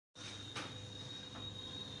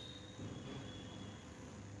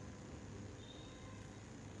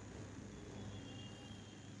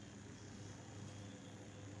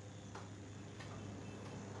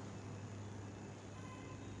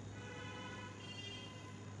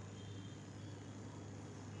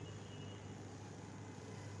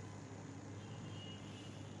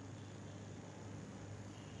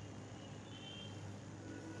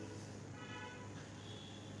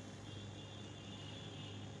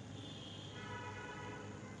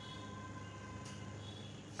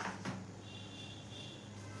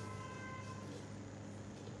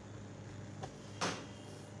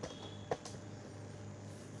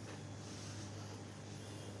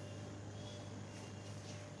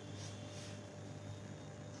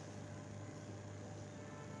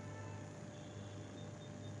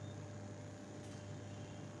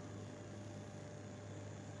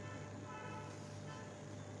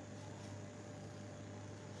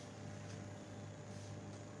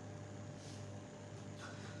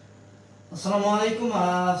আসসালামু আলাইকুম।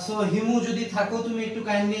 সো হিমু যদি থাকো তুমি একটু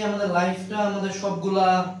কাইন্ডলি আমাদের লাইভটা আমাদের সবগুলা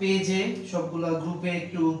পেজে সবগুলা গ্রুপে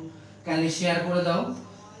একটু কাইন্ডলি শেয়ার করে দাও।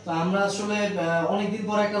 তো আমরা আসলে অনেকদিন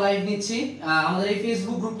পর একটা লাইভ নিচ্ছি আমাদের এই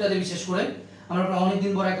ফেসবুক গ্রুপটাতে, বিশেষ করে আমরা প্রায়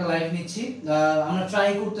অনেকদিন পর একটা লাইভ নিচ্ছি। আমরা ট্রাই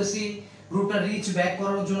করতেছি গ্রুপটা রিচ ব্যাক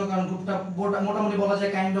করার জন্য, কারণ গ্রুপটা মোটামুটি বলা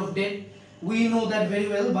যায় kind of dead, we know that very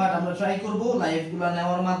well, but আমরা ট্রাই করব লাইভগুলো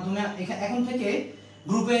নেওয়ার মাধ্যমে। এখন থেকে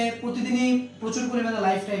গ্রুপে প্রতিদিনই প্রচুর পরিমাণে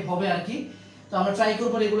লাইভ টাইপ হবে আর কি। তো আমরা ট্রাই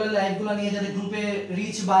করব রেগুলার লাইভগুলো নিয়ে যাতে গ্রুপে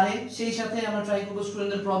রিচ বাড়ে, সেই সাথে আমরা ট্রাই করব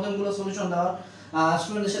স্টুডেন্টদের প্রবলেমগুলো সলিউশন দেওয়ার,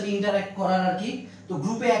 স্টুডেন্টদের সাথে ইন্টারঅ্যাক্ট করার আর কি। তো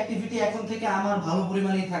গ্রুপে অ্যাক্টিভিটি এখন থেকে আমার ভালো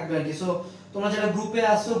পরিমাণেই থাকবে আর কি। সো তোমরা যারা গ্রুপে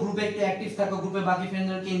আসছো, গ্রুপে একটু অ্যাক্টিভ থাকো, গ্রুপে বাকি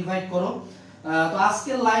ফ্রেন্ডদেরকে ইনভাইট করো। তো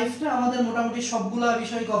আজকের লাইভটা আমাদের মোটামুটি সবগুলা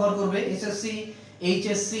বিষয় কভার করবে, SSC,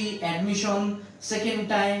 HSC, admission, second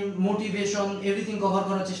time, motivation, everything cover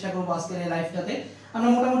করার চেষ্টা করব আজকের এই লাইভটাতে। আমরা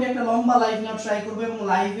মোটামুটি একটা লম্বা লাইভ নেওয়ার ট্রাই করব এবং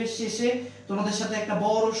লাইভের শেষে তোমাদের সাথে একটা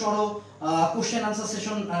বড় সড়ো কোশ্চেন আনসার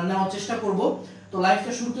সেশন নেওয়ার চেষ্টা করব। তো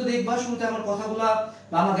লাইভটা শুরুতে দেখবা, শুরুতে আমার কথাগুলো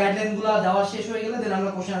বা আমার গাইডলাইনগুলো দেওয়া শেষ হয়ে গেলে দেন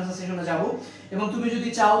আমরা কোশ্চেন আনসার সেশনে যাব। এবং তুমি যদি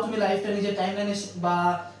চাও তুমি লাইভটা নিজের টাইমলাইনে বা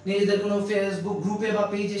নিজেদের কোনো ফেসবুক গ্রুপে বা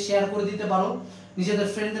পেজে শেয়ার করে দিতে পারো, নিজেদের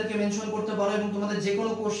ফ্রেন্ডদেরকে মেনশন করতে পারো, এবং তোমাদের যে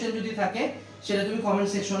কোনো কোশ্চেন যদি থাকে সেটা তুমি কমেন্ট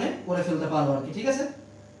সেকশনে করে ফেলতে পারো আর কি, ঠিক আছে?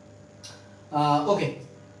 ওকে,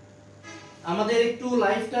 আমাদের একটু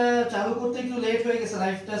লাইভটা চালু করতে একটু লেট হয়ে গেছে,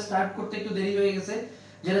 লাইভটা স্টার্ট করতে একটু দেরি হয়ে গেছে,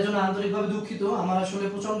 যেটার জন্য আন্তরিকভাবে দুঃখিত। আমার আসলে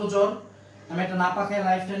প্রচন্ড জ্বর, আমি একটা নাপা খায়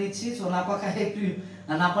লাইভটা নিচ্ছি। সো নাপা খায় একটু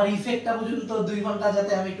নাপার ইফেক্টটা পর্যন্ত 2 ঘন্টা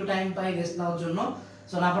যাতে আমি একটু টাইম পাই রেস্ট নেওয়ার জন্য।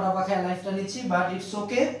 সো নাপা খায় লাইভটা নিচ্ছি, বাট ইটস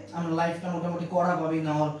ওকে, আমরা লাইভটা মোটামুটি কড়াভাবেই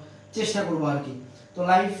নেওয়ার চেষ্টা করবো আর কি। তো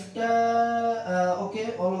লাইভটা ওকে,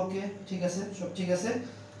 অল ওকে, ঠিক আছে, সব ঠিক আছে।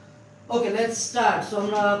 ওকে, লেটস স্টার্ট। সো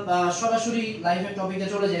আমরা সরাসরি লাইভের টপিকে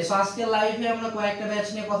চলে যাই। সো আজকে লাইভে আমরা কয়েকটা ব্যাচ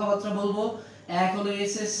নিয়ে কথাবার্তা বলবো। এক হলো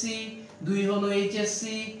এসএসসি, দুই হলো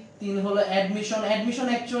এইচএসসি, তিন হলো অ্যাডমিশন। অ্যাডমিশন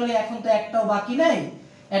অ্যাকচুয়ালি এখন তো একটাও বাকি নাই।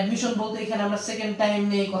 অ্যাডমিশন বলতে এখানে আমরা সেকেন্ড টাইম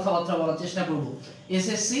নিয়ে কথাবার্তা বলার চেষ্টা করব,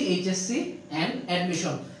 এসএসসি, এইচএসসি এন্ড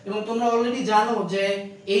অ্যাডমিশন। এবং তোমরা অলরেডি জানো যে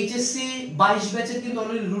এইচএসসি 22 ব্যাচের কিন্তু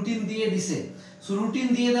অলরেডি রুটিন দিয়ে দিছে। সো রুটিন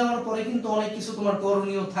দিয়ে দেওয়ার পরে কিন্তু অনেক কিছু তোমার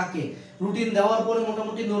করণীয় থাকে, রুটিন দেওয়ার পরে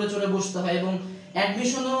মোটামুটি নড়ে চড়ে বসতে হয়। এবং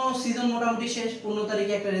অ্যাডমিশনও সিজন মোটামুটি শেষ, 15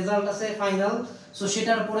 তারিখে একটা রেজাল্ট আছে ফাইনাল। সো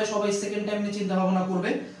সেটার পরে সবাই সেকেন্ড টাইম নিয়ে চিন্তা ভাবনা করবে।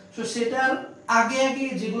 সো সেটার আগে আগে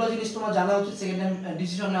যেগুলো জিনিস তোমার জানা উচিত সেকেন্ড টাইম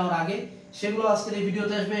ডিসিশন নেওয়ার আগে, সেগুলো আজকের এই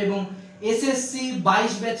ভিডিওতে আসবে। এবং এসএসসি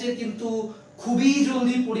 22 ব্যাচের কিন্তু খুবই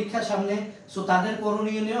জলদি পরীক্ষা সামনে, সো তাদের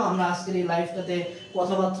করণীয় নিয়েও আমরা আজকের এই লাইভটাতে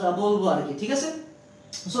কথাবার্তা বলবো আর কি, ঠিক আছে?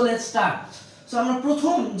 So let's start. সো আমরা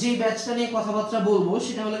প্রথম যে ব্যাচটা নিয়ে কথাবার্তা বলবো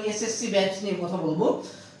সেটা হলো এসএসসি ব্যাচ নিয়ে কথা বলবো।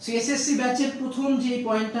 সো এসএসসি ব্যাচের প্রথম যে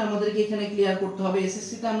পয়েন্টটা আমাদেরকে এখানে ক্লিয়ার করতে হবে,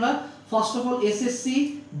 এসএসসি তে আমরা first of all SSC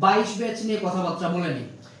 22 batch নিয়ে কথাবার্তা বলে নিই।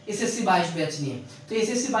 এসএসসি 22 ব্যাচ নিয়ে, তো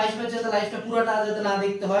এসএসসি 22 ব্যাচ যাতে লাইভটা পুরোটা যাতে না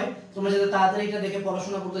দেখতে হয়, তোমরা যাতে তাড়াতাড়ি এটা দেখে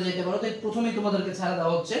পড়াশোনা করতে যেতে পারো, তাই প্রথমেই তোমাদেরকে ছাড়া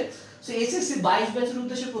দেওয়া হচ্ছে। সো এসএসসি 22 ব্যাচের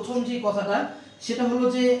উদ্দেশ্যে প্রথম যে কথাটা সেটা হলো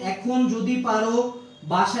যে এখন যদি পারো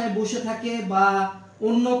বাসায় বসে থাকে বা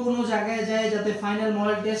অন্য কোনো জায়গায় যায় যাতে ফাইনাল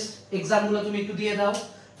মডেল টেস্ট এক্সামগুলো তুমি একটু দিয়ে দাও।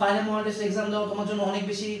 ফাইনাল মডেল টেস্ট এক্সাম দাও, তোমার জন্য অনেক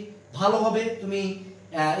বেশি ভালো হবে। তুমি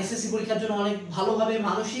এসএসসি পরীক্ষার জন্য অনেক ভালোভাবে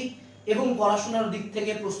মানসিক এবং পড়াশোনার দিক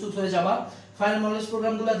থেকে প্রস্তুত হয়ে যাবা। ফাইনাল মডেল টেস্ট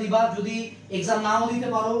প্রোগ্রামগুলো দিবা, যদি এক্সাম নাও দিতে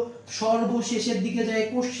পারো সর্বশেষের দিকে যায়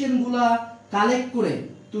কোশ্চেনগুলো কালেক্ট করে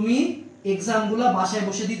তুমি এক্সামগুলো বাসায়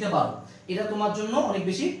বসে দিতে পারো, এটা তোমার জন্য অনেক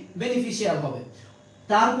বেশি বেনিফিশিয়াল হবে।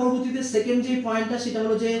 তার পরবর্তীতে সেকেন্ড যে পয়েন্টটা সেটা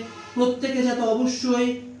হলো যে প্রত্যেকে যাতে অবশ্যই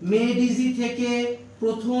মেডিজি থেকে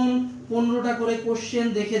প্রথম 15টা করে কোশ্চেন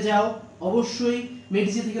দেখে যাও। অবশ্যই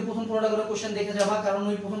মেডিজি থেকে প্রথম 15টা করে কোশ্চেন দেখে যাবা, কারণ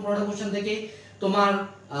ওই প্রথম 15টা কোশ্চেন থেকেই তোমার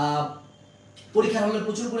পরীক্ষার হলে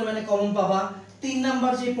প্রচুর পরিমাণে কমন পাবা। 3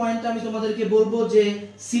 নাম্বার যে পয়েন্টটা আমি তোমাদেরকে বলবো যে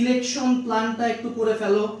সিলেকশন প্ল্যানটা একটু করে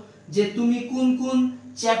ফেলো, যে তুমি কোন কোন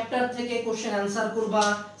চ্যাপ্টার থেকে কোশ্চেন অ্যানসার করবা,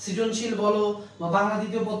 সৃজনশীল বলো বা বাংলা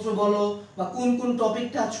দ্বিতীয় পত্র বলো, বা কোন কোন টপিক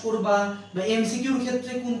টাচ করবা, বা এমসিকিউর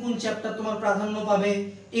ক্ষেত্রে কোন কোন চ্যাপ্টার তোমার প্রাধান্য পাবে,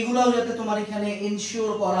 এগুলাও যাতে তোমার এখানে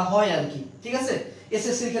এনশিওর করা হয় আর কি, ঠিক আছে?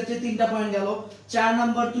 এসএসসি এর ক্ষেত্রে 3টা পয়েন্ট গেল। 4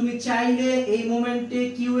 নাম্বার, তুমি চাইলে এই মোমেন্টে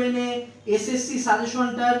কিউএনএ এসএসসি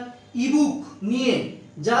সাজেশনটার ইবুক নিয়ে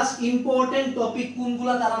জাস্ট ইম্পর্টেন্ট টপিক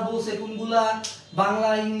কোনগুলা তারা বলছে, কোনগুলা Bangla,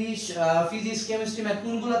 English, physics, chemistry, math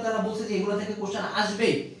কোনগুলা তারা বলছে যে এগুলা থেকে কোশ্চেন আসবে,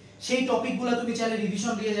 সেই টপিকগুলো তুমি চাইলে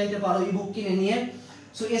রিভিশন দিয়ে যাইতে পারো ইবুক কিনে নিয়ে।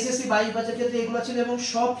 সো এসএসসি 22 ব্যাচের ক্ষেত্রে এগুলো ছিল। এবং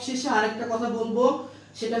সব শেষে আরেকটা কথা বলবো,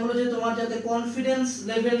 সেটা হলো যে তোমার যাতে কনফিডেন্স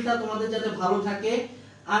লেভেলটা তোমাদের যাতে ভালো থাকে।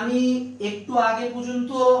 আমি একটু আগে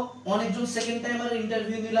পর্যন্ত অনেকজন সেকেন্ড টাইমার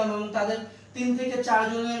ইন্টারভিউ দিলাম এবং তাদের 3 থেকে 4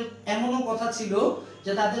 জনের এমনও কথা ছিল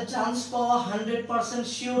যে তাদের চান্স পাওয়া 100%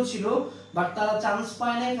 শিওর ছিল, বাট তারা চান্স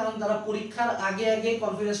পায় নাই কারণ তারা পরীক্ষার আগে আগে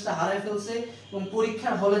কনফিডেন্সটা হারায় ফেলছে এবং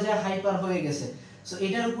পরীক্ষার হলে যায় হাইপার হয়ে গেছে। সো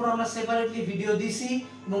এটার উপর আমরা সেপারেটলি ভিডিও দিছি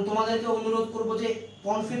এবং তোমাদেরকে অনুরোধ করব যে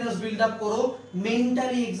কনফিডেন্স বিল্ড আপ করো,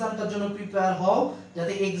 মেন্টালি এক্সামটার জন্য প্রিপেয়ার হও,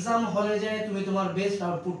 যাতে এক্সাম হলে যায় তুমি তোমার বেস্ট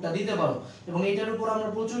আউটপুটটা দিতে পারো। এবং এটার উপর আমরা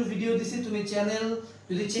প্রচুর ভিডিও দিছি, তুমি চ্যানেল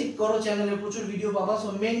যদি চেক করো চ্যানেলে প্রচুর ভিডিও পাবা। সো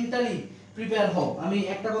মেন্টালি প্রিপেয়ার হও, আমি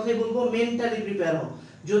একটা কথাই বলবো, মেন্টালি প্রিপেয়ার হও।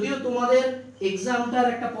 যদিও তোমাদের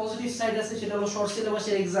এক্সামটার একটা পজিটিভ সাইড আছে, সেটা হলো শর্ট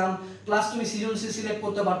সিলেবাসের এক্সাম, প্লাস তুমি সৃজনশীল সিলেক্ট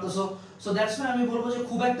করতে পারতেছো। সো দ্যাটস ওয়াই আমি বলবো যে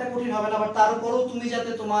খুব একটা কঠিন হবে না, বাট তারপরেও তুমি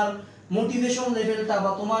যাতে তোমার মোটিভেশন লেভেলটা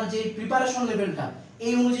বা তোমার যে প্রিপারেশন লেভেলটা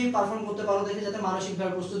এই অনুযায়ী পারফর্ম করতে পারো, দেখে যাতে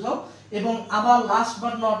মানসিকভাবে প্রস্তুত হও। এবং আবার লাস্ট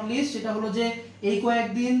বাট নট লিস্ট, সেটা হলো যে এই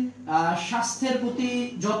কয়েকদিন স্বাস্থ্যের প্রতি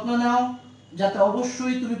যত্ন নাও, যাতে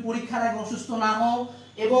অবশ্যই তুমি পরীক্ষার আগে অসুস্থ না হও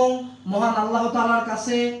এবং মহান আল্লাহ তাআলার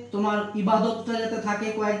কাছে তোমার ইবাদতটা যাতে থাকে।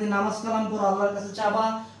 কয়েকদিন নামাজ কালাম করো, আল্লাহর কাছে চাবা,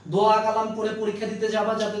 দোয়া কালাম করে পরীক্ষা দিতে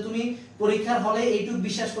যাবা, যাতে তুমি পরীক্ষার হলে এইটুকু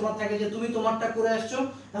বিশ্বাস তোমার থাকে যে তুমি তোমারটা করে আসছো,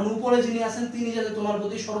 কারণ উপরে যিনি আছেন তিনি যাতে তোমার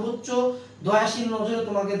প্রতি সর্বোচ্চ দয়াশীল নজরে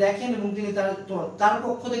তোমাকে দেখেন এবং তিনি তার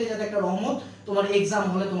পক্ষ থেকে যাতে একটা রহমত তোমার এক্সাম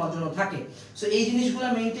হলে তোমার জন্য থাকে। সো এই জিনিসগুলো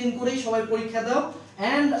মেইনটেইন করেই সবাই পরীক্ষা দাও।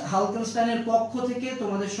 এন্ড হালকেনস্টাইনের পক্ষ থেকে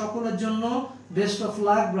তোমাদের সকলের জন্য best of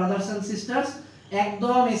luck brothers and sisters.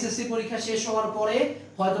 একদম এসএসসি পরীক্ষা শেষ হওয়ার পরে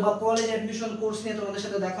হয়তোবা কলেজ অ্যাডমিশন কোর্স নিয়ে তোমাদের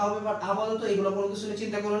সাথে দেখা হবে, বাট আপাতত এগুলো কোনো কিছু নিয়ে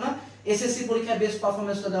চিন্তা করো না, এসএসসি পরীক্ষায় বেস্ট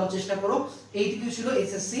পারফরম্যান্সটা দেওয়ার চেষ্টা করো। এইটুকু ছিল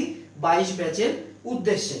এসএসসি 22 ব্যাচের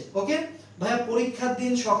উদ্দেশ্যে। ওকে ভাইয়া, পরীক্ষার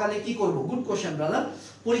দিন সকালে কি করব? Good question brother.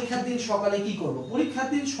 পরীক্ষার দিন সকালে কি করব? পরীক্ষার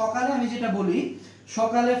দিন সকালে আমি যেটা বলি,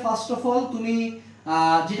 সকালে ফার্স্ট অফ অল তুমি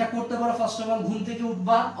যেটা করতে পারো, ফার্স্ট অফ অল ঘুম থেকে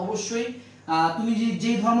উঠবা। অবশ্যই তুমি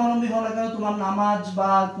যে ধর্মাবলম্বী হও না কেন, তোমার নামাজ বা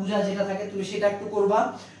পূজা যেটা থাকে তুমি সেটা একটু করবা।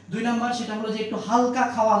 2 নাম্বার সেটা হলো যে একটু হালকা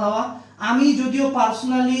খাওয়া দাওয়া। আমি যদিও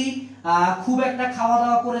পার্সোনালি খুব একটা খাওয়া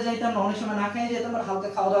দাওয়া করে যাইতাম না, অনেক সময় না খেয়ে যেতাম, বাট হালকা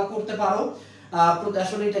খাওয়া দাওয়া করতে পারো।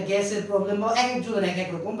 আসলে এটা গ্যাসের প্রবলেম বা এক একজনের এক এক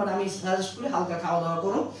রকম, বাট আমি সাজেস্ট করি হালকা খাওয়া দাওয়া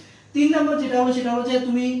করো। 3 নাম্বার যেটা হলো সেটা হলো যে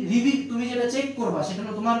তুমি যেটা চেক করবা সেটা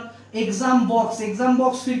হলো তোমার এক্সাম বক্স। এক্সাম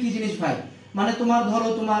বক্স ফির কি জিনিস ভাই? মানে তোমার ধরো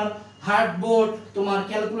তোমার হার্ডবোর্ড, তোমার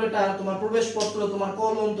ক্যালকুলেটর, তোমার প্রবেশপত্র, তোমার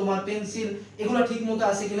কলম, তোমার পেন্সিল, এগুলো ঠিকমতো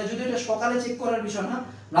আছে কিনা। যদি এটা সকালে চেক করার বিষয় না,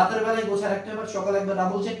 রাতের বেলায় গোছা রাখতে হবে, সকালে একবার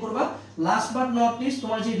ডাবল চেক করবা। লাস্ট বাট নট লিস্ট,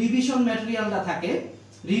 তোমার যে রিভিশন ম্যাটেরিয়ালটা থাকে,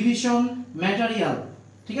 রিভিশন ম্যাটেরিয়াল,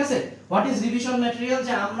 ঠিক আছে? What is revision material?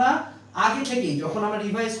 যে আমরা আগে থেকেই যখন আমরা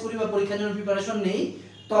রিভাইজ করি বা পরীক্ষার জন্য প্রিপারেশন নেই,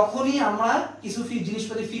 তখনই আমরা কিছু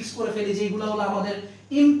জিনিসপাতি ফিক্স করে ফেলি, যেগুলো হলো আমাদের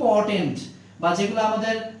ইম্পর্টেন্ট বা যেগুলো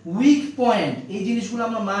আমাদের উইক পয়েন্ট, এই জিনিসগুলো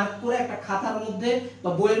আমরা মার্ক করে একটা খাতার মধ্যে বা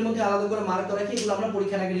বইয়ের মধ্যে আলাদা করে মার্ক করে রাখি, এগুলো আমরা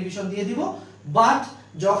পরীক্ষার আগে রিভিশন দিয়ে দিব। বাট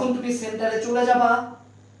যখন তুমি সেন্টারে চলে যাবা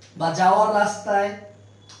বা যাওয়ার রাস্তায়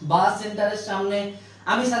বা সেন্টারের সামনে,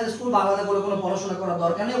 আমি সাজেস্ট করব আলাদা করে কোনো পড়াশোনা করার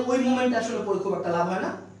দরকার নেই। ওই মোমেন্টে আসলে খুব একটা লাভ হয়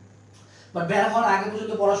না, বাট বের হওয়ার আগে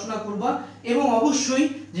পর্যন্ত পড়াশোনা করবা। এবং অবশ্যই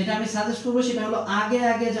যেটা আমি সাজেস্ট করবো সেটা হলো আগে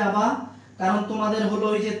আগে যাবা, কারণ তোমাদের হলো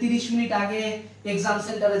ওই যে 30 মিনিট আগে এক্সাম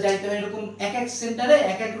সেন্টারে যাইতে হয়। এরকম এক এক সেন্টারে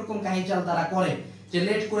এক এক রকম কাহিচাল তারা করে, যে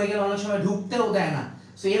লেট করে গেলে অনেক সময় ঢুকতেও দেয় না।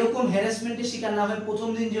 সো এরকম হ্যারাসমেন্টের শিকার না হয়ে প্রথম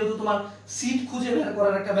দিন যেহেতু তোমার সিট খুঁজে বের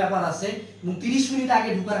করার একটা ব্যাপার আছে এবং 30 মিনিট আগে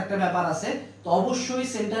ঢোকার একটা ব্যাপার আছে, তো অবশ্যই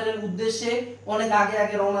সেন্টারের উদ্দেশ্যে অনেক আগে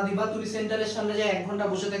আগে রওনা দিবা। তুমি সেন্টারের সামনে যে 1 ঘন্টা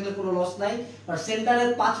বসে থাকলে কোনো লস নাই, আর সেন্টারের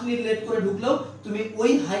 5 মিনিট লেট করে ঢুকলেও তুমি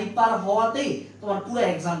ওই হাইপার হওয়াতেই তোমার পুরো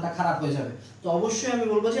এক্সামটা খারাপ হয়ে যাবে। তো অবশ্যই আমি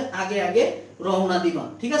বলবো যে আগে আগে রওনা দিবা,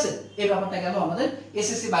 ঠিক আছে? এই ব্যাপারটা গেল আমাদের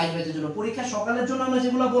এসএসসি 22 ব্যাচের জন্য। পরীক্ষা সকালের জন্য আমরা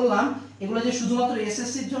যেগুলো বললাম, এগুলো যে শুধুমাত্র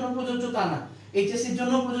এসএসসির জন্য প্রযোজ্য তা না, এইচএসসির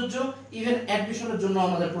জন্য প্রযোজ্য, ইভেন অ্যাডমিশনের জন্য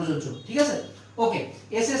আমাদের প্রযোজ্য, ঠিক আছে? ওকে,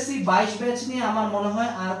 এসএসসি 22 ব্যাচ নিয়ে আমার মনে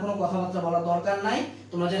হয় আর কোনো কথাবার্তা বলার দরকার নাই।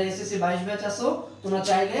 তোমরা যারা এসএসসি 22 ব্যাচ আছো, তোমরা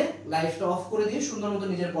চাইলে লাইভটা অফ করে দিয়ে সুন্দর মতো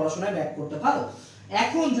নিজের পড়াশোনায় ব্যাক করতে পারো।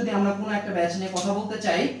 এখন যদি আমরা কোনো একটা ব্যাচ নিয়ে কথা বলতে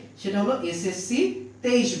চাই, সেটা হলো এসএসসি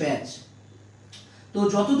 23 ব্যাচ। তো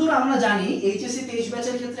যতদূর আমরা জানি, এইচএসসি 23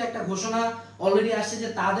 ব্যাচের ক্ষেত্রে একটা ঘোষণা অলরেডি আসছে যে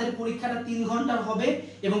তাদের পরীক্ষাটা 3 ঘন্টার হবে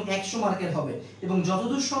এবং 100 মার্কের হবে, এবং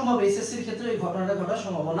যতদূর সম্ভব এসএসসির ক্ষেত্রে এই ঘটনাটা ঘটার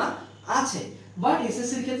সম্ভাবনা আছে। বাট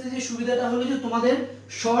এসএসসির ক্ষেত্রে যে সুবিধাটা হলো যে তোমাদের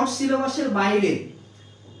শর্ট সিলেবাসের বাইরে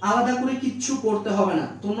আলাদা করে কিচ্ছু করতে হবে না।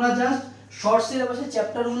 তোমরা জাস্ট শর্ট সিলেবাসের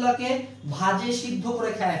চ্যাপ্টারগুলোকে ভাজে সিদ্ধ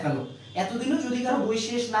করে খেয়ে ফেলো। এতদিনও যদি কারো বই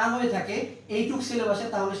শেষ না হয়ে থাকে এইটুক সিলেবাসে,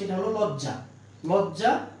 তাহলে সেটা হলো লজ্জা,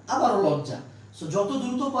 লজ্জা, আবারও লজ্জা। সো যত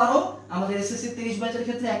দ্রুত পারো, আমাদের এসএসসি 23 ব্যাচের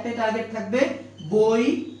ক্ষেত্রে একটাই টার্গেট থাকবে, বই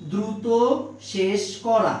দ্রুত শেষ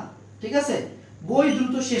করা, ঠিক আছে? বই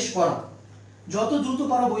দ্রুত শেষ করা, যত দ্রুত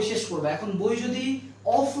পারো বই শেষ করবে। এখন বই যদি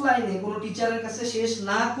অফলাইনে কোনো টিচারের কাছে শেষ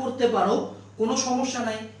না করতে পারো, কোনো সমস্যা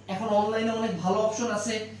নাই, এখন অনলাইনে অনেক ভালো অপশন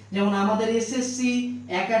আছে, যেমন আমাদের এসএসসি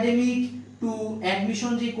একাডেমিক টু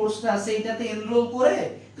অ্যাডমিশন যে কোর্সটা আছে এটাতে এনরোল করে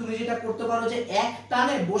তুমি যেটা করতে পারো যে এক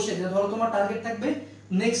টানে বসে, যে ধরো তোমার টার্গেট থাকবে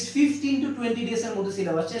নেক্সট 15 to 20 ডেজ এর মধ্যে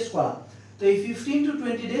সিলেবাস শেষ করা, তো এই 15 to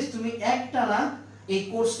 20 ডেজ তুমি এক টানা এই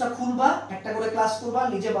কোর্সটা খুলবা, একটা করে ক্লাস করবা,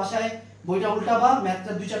 নিজে বাসায় বইটা উল্টাবা,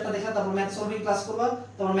 ম্যাথটা 2-4টা দেখা, তারপর ম্যাথ সলভিং ক্লাস করবা,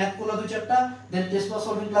 তারপর ম্যাথ করলা 2-4টা, দেন টেস্ট পেপার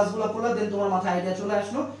সলভিং ক্লাসগুলো করলা, দেন তোমার মাথায় আইডিয়া চলে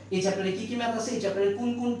আসলো এই চ্যাপ্টারে কি কি ম্যাথ আছে, এই চ্যাপ্টারে কোন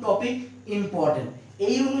কোন টপিক ইম্পর্টেন্ট।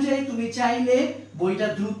 এই অনুযায়ী তুমি চাইলে বইটা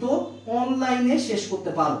দ্রুত অনলাইনে শেষ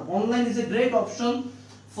করতে পারো। Online is a great option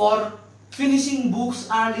for finishing books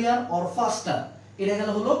earlier or ফাস্টার। এটা গেল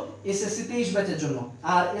হলো এসএসসি 23 ব্যাচের জন্য।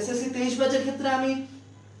 আর এসএসসি 23 ব্যাচের ক্ষেত্রে আমি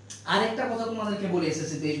আরেকটা কথা তোমাদেরকে বলি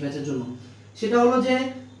এসএসসি 23 ব্যাচের জন্য, সেটা হলো যে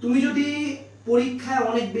তুমি যদি পরীক্ষায়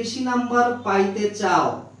অনেক বেশি নাম্বার পাইতে চাও,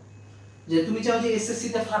 যে তুমি চাও যে এসএসসি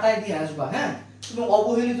তে ফাটায় দিয়ে আসবা, হ্যাঁ, তুমি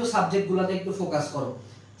অবহেলিত সাবজেক্টগুলোতে একটু ফোকাস করো।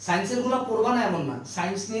 সায়েন্সের গুলো পড়বা না এমন না,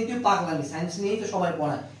 সায়েন্স নিয়ে তুই পাগলামি, সায়েন্স নিয়েই তো সবাই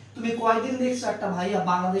পড়ায়। তুমি কয়দিন দেখছো একটা ভাইয়া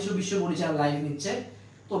বাংলাদেশ ও বিশ্ব পরিচয় লাইভ নিচ্ছে,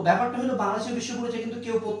 তো ব্যাপারটা হলো বাংলাদেশ ও বিশ্ব পরিচয় কিন্তু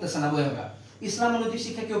কেউ পড়তেছে না, বইয়েরা ইসলাম ও নৈতিক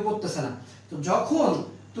শিক্ষা কেউ পড়তেছে না। তো যখন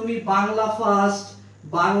তুমি বাংলা ফার্স্ট,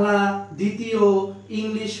 বাংলা দ্বিতীয়,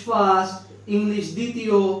 ইংলিশ ফার্স্ট, ইংলিশ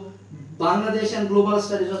দ্বিতীয়, বাংলাদেশ এন্ড গ্লোবাল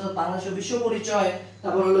স্টাডিজ অর্থাৎ বাংলাদেশ ও বিশ্ব পরিচয়,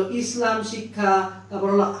 তারপর হলো ইসলাম শিক্ষা, তারপর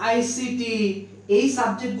হলো আইসিটি, এই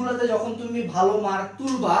সাবজেক্টগুলোতে যখন তুমি ভালো মার্ক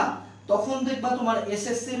তুলবা তখন দেখবা তোমার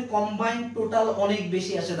এসএসসি এর কম্বাইন্ড টোটাল অনেক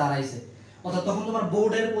বেশি এসে দাঁড়াইছে, অর্থাৎ তখন তোমার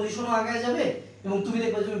বোর্ডের পজিশনও আগায় যাবে এবং তুমি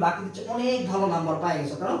দেখবে তুমি বাকি অনেক ভালো নাম্বার পেয়ে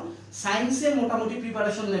গেছো, কারণ সায়েন্সে মোটামুটি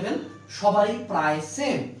প্রিপারেশন লেভেল সবারই প্রায়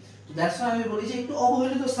সেম। তো দ্যাটস ওয়াই আমি বলি যে একটু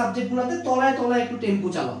অবহেলিত সাবজেক্টগুলোতে তলায় তলায় একটু টেম্পো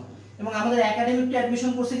চালাও। এবং আমাদের একাডেমিক টু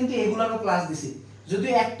অ্যাডমিশন কোর্সে কিন্তু এগুলোরও ক্লাস দিছি,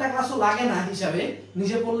 যদিও একটা ক্লাসও লাগে না হিসাবে,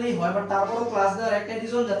 নিজে পড়লেই হয়, বাট তারপরও ক্লাস দেওয়ার একটা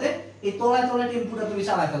রিজন যাতে এই তলায় তলায় টেম্পুটা তুমি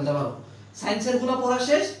চালায় ফেলতে পারো। সায়েন্সের গুলো পড়া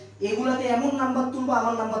শেষ, এগুলাতে এমন নাম্বার তুলবো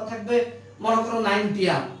আমার নাম্বার থাকবে মনে করো 90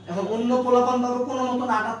 আপ, এখন অন্য পোলাপান পাবো কোনো মতন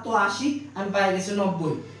 78 80, আমি পাই গেছি 90।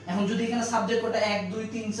 এখন যদি এখানে সাবজেক্ট কোটা 1 2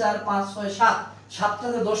 3 4 5 6 7,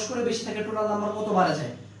 7টাতে 10 করে বেশি থাকে টোটাল নাম্বার কত বাড়া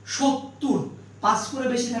যায় 70, 5 করে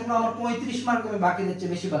বেশি থাকলে আমার 35 মার্ক আমি বাকিদের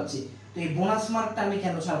চেয়ে বেশি পাচ্ছি। তো এই বোনাস মার্কটা আমি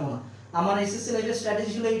কেন ছাড়বো না? আমার এসএসসি লাইফের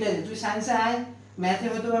স্ট্র্যাটেজি ছিল এইটাই, তুই সায়েন্সে আয়, ম্যাথে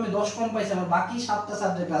হয়তো আমি 10 কম পাইছি, আমার বাকি 7টা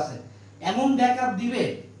সাবজেক্ট আছে, এমন ব্যাকআপ দিবে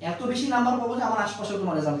এত বেশি নাম্বার পাবো যে আমার আশপাশে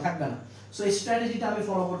তোমার রেজাল্ট থাকবে না। সো এই স্ট্র্যাটেজিটা আমি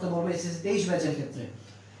ফলো করতে বলবো এসএসসি 23 ব্যাচের ক্ষেত্রে।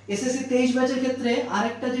 এসএসসি 23 ব্যাচের ক্ষেত্রে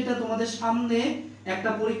আরেকটা যেটা তোমাদের সামনে একটা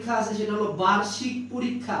পরীক্ষা আছে সেটা হলো বার্ষিক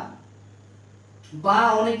পরীক্ষা, বা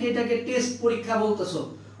অনেকে এটাকে টেস্ট পরীক্ষা বলতেছো,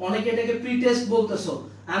 অনেকে এটাকে প্রি টেস্ট বলতেছো,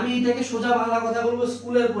 আমি এটাকে সোজা বাংলা কথা বলবো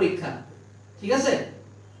স্কুলের পরীক্ষা, ঠিক আছে?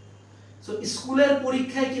 সো স্কুলের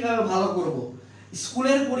পরীক্ষায় কিভাবে ভালো করব?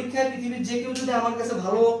 স্কুলের পরীক্ষায় পৃথিবীর যে কেউ যদি আমার কাছে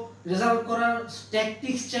ভালো রেজাল্ট করার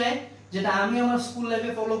ট্যাকটিক্স চায়, যেটা আমি আমার স্কুল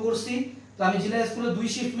লাইফে ফলো করছি, তো আমি জেলা স্কুলে 2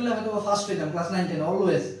 শিফট মিলে হয়তো ফার্স্ট হইতাম ক্লাস 9 10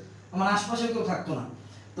 অলওয়েজ, আমার আশপাশে কেউ থাকতো না।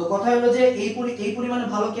 তো কথা হলো যে এই পরিমাণে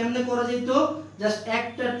ভালো কেমনে করা যেত, জাস্ট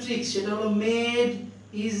একটা ট্রিক্স, সেটা হলো মেড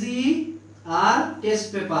ইজি আর test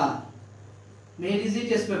paper. Made easy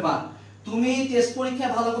test paper, তুমি টেস্ট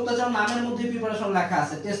পরীক্ষায় ভালো করতে চাও, নামের মধ্যে প্রিপারেশন লেখা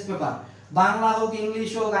আছে টেস্ট পেপার, বাংলা হোক,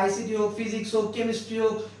 ইংলিশ হোক, আইসিটি হোক, ফিজিক্স হোক, কেমিস্ট্রি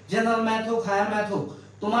হোক, জেনারেল ম্যাথ হোক, হায়ার ম্যাথ হোক,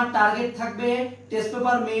 তোমার টার্গেট থাকবে টেস্ট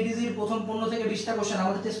পেপার মেড ইজির প্রথম 15 থেকে 20টা কোশ্চেন।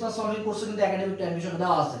 আমাদের টেস্ট পেপার সলভিং কোর্সে কিন্তু একাডেমিক টু অ্যাডমিশন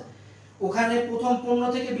দেওয়া আছে, ওখানে প্রথম 15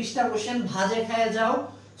 থেকে 20টা কোশ্চেন ভাজে খায় যাও।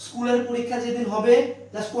 স্কুলের পরীক্ষা যেদিন হবে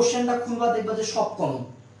জাস্ট কোশ্চেনটা খুলবা, দেখবা যে সব কমন।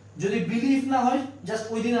 যদি বিলিভ না হয় জাস্ট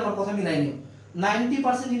ওই দিন আমার কথা মিলাই নিও,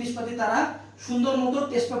 90% জিনিসপাতি তারা সুন্দর মতো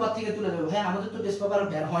টেস্ট পেপার থেকে তুলে দেবে। ভাই আমাদের তো টেস্ট পেপার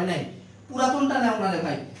বের হয় নাই, পুরাতনটা নেও না রে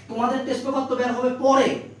ভাই, তোমাদের টেস্ট পেপার তো বের হবে পরে,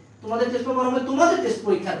 তোমাদের টেস্ট পেপার হবে তোমাদের টেস্ট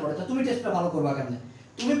পরীক্ষার পরে, তো তুমি টেস্টটা ভালো করবা কেমনে?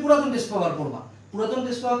 তুমি পুরাতন টেস্ট পেপার পড়বা, পুরাতন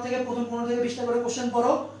টেস্ট পেপার থেকে প্রথম 15 থেকে 20টা করে কোশ্চেন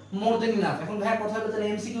পড়ো, মোর দেন ইনাফ। এখন ভাই কথা হলো তাহলে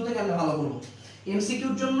এমসিকিউ তে কেমনে ভালো করব?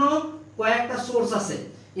 এমসিকিউর জন্য কয়েকটা সোর্স আছে।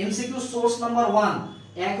 এমসিকিউ সোর্স নাম্বার 1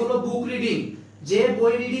 এক হলো বুক রিডিং, যে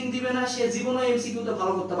বই রিডিং দিবে না সে জীবনে এমসিকিউ তে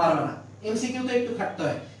ভালো করতে পারবে না, এমসিকিউ তে একটু খাটতে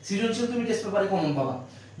হয়, সৃজনশীল তুমি টেস্ট পেপারে কমন পাবা।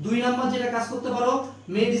 2 নাম্বার যেটা কাজ করতে পারো,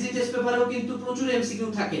 মেড ইজি টেস্ট পেপারেও কিন্তু প্রচুর এমসিকিউ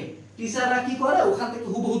থাকে, টিচাররা কি করে ওখান থেকে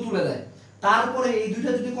হুবহু তুলে দেয়। তারপরে এই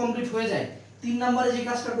দুইটা যদি কমপ্লিট হয়ে যায়, 3 নম্বরে যে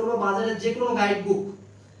কাজটা করবো, বাজারের যে কোনো গাইড বুক,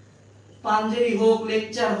 পাঞ্জেরি হোক,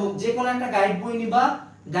 লেকচার হোক, যে কোনো একটা গাইড বই নিবা,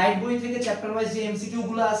 গাইড বই থেকে চ্যাপ্টার ওয়াইজ যে এমসিকিউ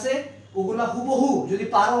গুলো আছে ওগুলা হুবহু যদি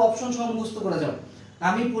পারো অপশন সহ মুখস্থ করে যাও।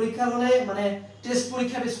 আমি পরীক্ষা হলে মানে টেস্ট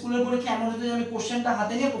পরীক্ষা বা স্কুলের পরীক্ষা এমন হতো যে আমি কোশ্চেনটা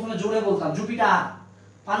হাতে নিয়ে প্রথমে জোরে বলতাম জুপিটার,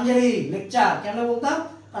 পাঞ্জেরি, লেকচার, কেন বলতাম?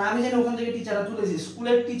 কারণ আমি জানি ওখান থেকে টিচাররা তুলেছি।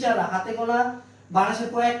 স্কুলের টিচাররা হাতে গোনা বাংলাদেশের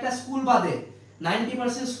কয়েকটা স্কুল বাদে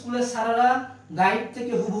 90% স্কুলের স্যারেরা গাইড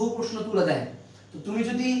থেকে হুবহু প্রশ্ন তুলে দেয়। তো তুমি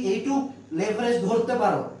যদি এইটুক লেভারেজ ধরতে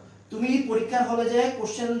পারো, তুমি পরীক্ষার হলে যায়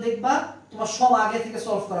কোশ্চেন দেখবা, তোমার সব আগে থেকে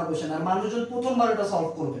সলভ করা কোশ্চেন, আর মানুষজন প্রথমবার এটা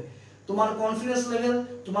সলভ করবে। তোমার কনফিডেন্স লেভেল,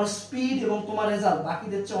 তোমার স্পিড এবং তোমার রেজাল্ট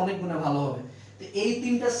বাকিদের চেয়ে অনেক গুণে ভালো হবে। তো এই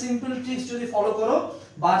তিনটা সিম্পল ট্রিক্স যদি ফলো করো,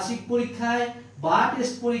 বার্ষিক পরীক্ষায় বা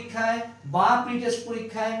টেস্ট পরীক্ষায় বা প্রি টেস্ট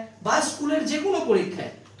পরীক্ষায় বা স্কুলের যে কোনো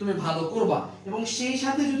পরীক্ষায় তুমি ভালো করবা। এবং সেই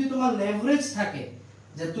সাথে যদি তোমার লেভারেজ থাকে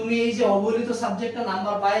যে তুমি এই যে অবহেলিত সাবজেক্টটা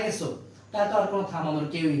নাম্বার পেয়ে গেছো, তাহলে তো আর কোনো থামানোর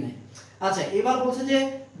কেউই নাই। আচ্ছা, এবার বলছে যে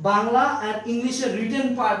বাংলা আর ইংলিশের রিটেন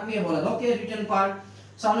পার্ট নিয়ে বলেন। ওকে, রিটেন পার্ট।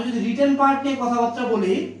 সো আমরা যদি রিটেন পার্ট নিয়ে কথাবার্তা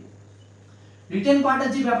বলি, রিটেন পার্টের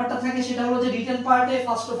যে ব্যাপারটা থাকে সেটা হলো যে রিটেন পার্টে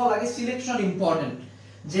ফার্স্ট অফ অল আগে সিলেকশন ইম্পর্টেন্ট,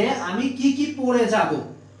 যে আমি কি কি পড়ে যাব।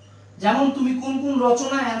 যেমন তুমি কোন কোন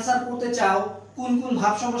রচনা অ্যানসার করতে চাও, কোন কোন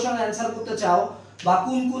ভাব সম্প্রসারণ অ্যানসার করতে চাও, বা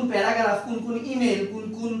কোন কোন প্যারাগ্রাফ, কোন কোন ইমেল, কোন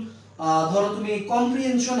কোন ধরো তুমি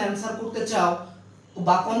কম্প্রিহেনশন অ্যানসার করতে চাও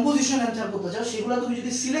বা কম্পোজিশন অ্যানসার করতে চাও, সেগুলো তুমি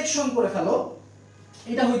যদি সিলেকশন করে ফেলো,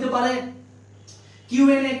 এটা হইতে পারে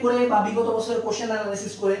কিউএনএ করে বা বিগত বছরের কোশ্চেন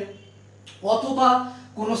অ্যানালাইসিস করে, অথবা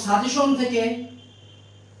কোনো সাজেশন থেকে,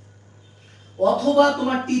 অথবা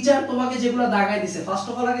তোমার টিচার তোমাকে যেগুলো দাগায় দিছে। ফার্স্ট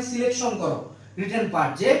অফ অল আগে সিলেকশন করো রিটেন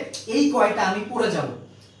পার্ট, যে এই কয়টা আমি পড়ে যাব।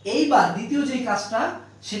 এইবার দ্বিতীয় যে কাজটা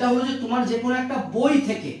সেটা হলো যে তোমার যে কোনো একটা বই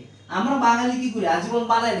থেকে, আমরা বাঙালি কি করি আজীবন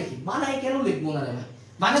বানায় লিখি, বানায় কেন লিখবো না রে ভাই,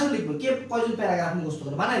 বানায় তো লিখবো, কে কয়জন প্যারাগ্রাফ মুখস্থ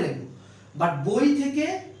করে, বানায় লিখবো। বাট বই থেকে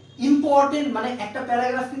ইম্পর্টেন্ট মানে একটা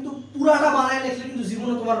প্যারাগ্রাফ কিন্তু পুরাটা বানায় লিখলে কিন্তু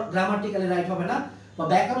জীবনে তোমার গ্রামাটিক্যালি রাইট হবে না, বা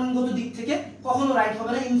ব্যাকরণগত দিক থেকে কখনো রাইট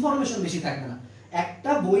হবে না, ইনফরমেশন বেশি থাকবে না।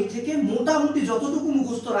 একটা বই থেকে মোটামুটি যতটুকু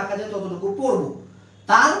মুখস্থ রাখা যায় ততটুকু পড়বো,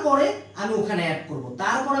 তারপরে আমি ওখানে অ্যাড করব,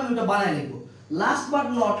 তারপরে আমি ওটা বানায় লিখবো। লাস্ট বাট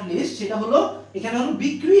নট লিস্ট সেটা হলো এখানে হলো বি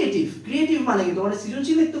ক্রিয়েটিভ। ক্রিয়েটিভ মানে কি, তোমার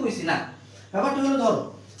সৃজনশীল লিখতে কইছি না, ব্যাপারটা হলো ধরো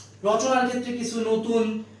রচনার ক্ষেত্রে কিছু নতুন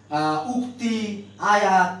উক্তি,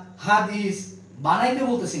 আয়াত, হাদিস বানাইতে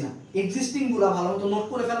বলতেছি না, এক্সিস্টিং গুলা ভালো মতো নোট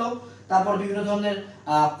করে ফেলো। তারপর বিভিন্ন ধরনের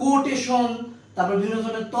কোটেশন, তারপর বিভিন্ন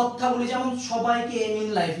ধরনের তথ্যাবলী, যেমন সবাইকে এম ইন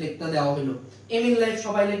লাইফ লিখতে দেওয়া হলো। এম ইন লাইফ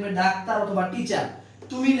সবাই লিখবে ডাক্তার অথবা টিচার,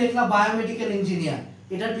 তুমি লিখলা বায়োমেডিক্যাল ইঞ্জিনিয়ার,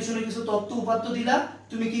 এটার পিছনে কিছু তথ্য উপাত্ত দিলা,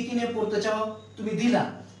 তুমি কি কি নিয়ে পড়তে চাও তুমি দিলা।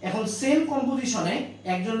 এখন সেম কম্পোজিশনে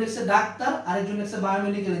একজন লিখছে ডাক্তার, আরেকজন লিখছে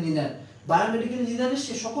বায়োমেডিক্যাল ইঞ্জিনিয়ার। বায়োমেডিক্যাল ইঞ্জিনিয়ারের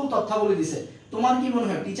সে সকল তথ্যাবলী দিছে, তোমার কি মনে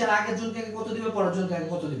হয় টিচার আগের জনকে কত দিবে, পরের জনকে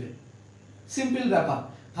কত দিবে? সিম্পল ব্যাপার।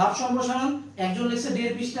 ভাব সম্প্রসারণ একজন লিখছে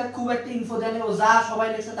 1.5 পৃষ্ঠা, খুব একটা ইনফো দেয় না, ও যা সবাই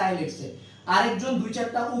লিখছে তাই লিখছে। আরেকজন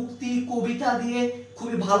 2-4টা উক্তি কবিতা দিয়ে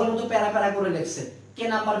খুবই ভালো মতো প্যারা প্যারা করে লিখছে, কে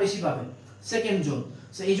নাম্বার বেশি পাবে? সেকেন্ড জন।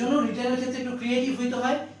 সো এই জন্য রিটেনের ক্ষেত্রে একটু ক্রিয়েটিভ হইতে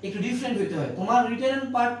হয়, একটু ডিফারেন্ট হইতে হয়। তোমার রিটেন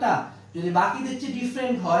পার্টটা যদি বাকিদের চেয়ে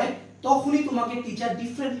ডিফারেন্ট হয়, তখনই তোমাকে টিচার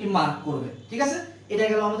ডিফারেন্টলি মার্ক করবে। ঠিক আছে, এটা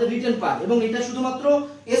গেল আমাদের রিটেন পার্ট। এবং এটা শুধুমাত্র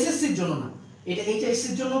এসএসসির জন্য না, এটা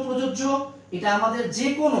এইচএসসির জন্য প্রযোজ্য, এটা আমাদের যে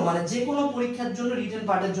কোনো মানে যে কোনো পরীক্ষার জন্য রিটেন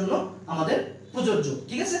পার্টের জন্য আমাদের প্রযোজ্য।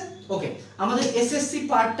 ঠিক আছে, ওকে, আমাদের এসএসসি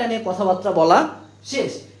পার্টটা নিয়ে কথাবার্তা বলা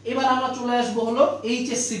শেষ। এবার আমরা চলে আসবো হলো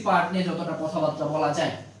এইচএসসি পার্ট নিয়ে যতটা কথাবার্তা বলা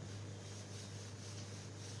যায়।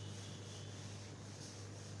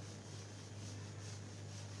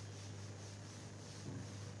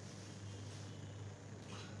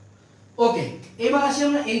 ওকে, এবার আসি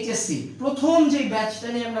আমরা এইচএসসি। প্রথম যে ব্যাচটা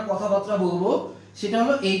নিয়ে আমরা কথাবার্তা বলবো সেটা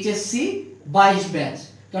হলো এইচএসসি 22 ব্যাচ,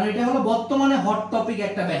 কারণ এটা হলো বর্তমানে হট টপিক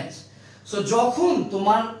একটা ব্যাচ। সো যখন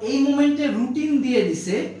তোমার এই মোমেন্টে রুটিন দিয়ে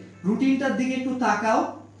দিছে, রুটিনটার দিকে একটু তাকাও।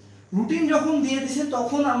 রুটিন যখন দিয়ে দিছে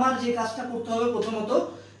তখন আমার যে কাজটা করতে হবে প্রথমত,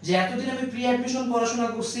 যে এতদিন আমি প্রি অ্যাডমিশন পড়াশোনা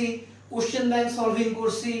করছি, কোশ্চেন ব্যাংক সলভিং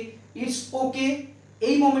করছি, ইটস ওকে।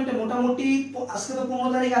 এই মোমেন্টে মোটামুটি আজকে তো 15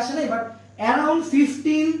 তারিখ আসে নাই, বাট অ্যারাউন্ড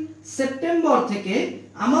 15 সেপ্টেম্বর থেকে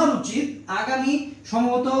আমার উচিত আগামী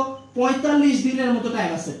সম্ভবত 45 দিনের মতো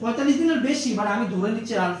টাইম আছে। 45 দিনের বেশি, বাট আমি ধরে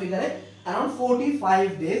নিচ্ছি রান ফিগারে অ্যারাউন্ড 45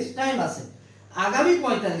 ডেজ টাইম আছে। আগামী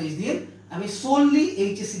 45 দিন আমি সোললি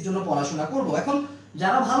এইচএসসির জন্য পড়াশোনা করব। এখন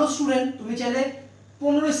যারা ভালো স্টুডেন্ট, তুমি চাইলে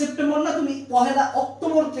 15 সেপ্টেম্বর না, তুমি 1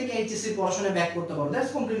 অক্টোবর থেকে এইচএসসি পড়াশোনা ব্যাক করতে পারো,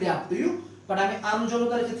 that's completely up to you. But আমি আম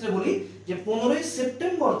জনতার ক্ষেত্রে বলি যে 15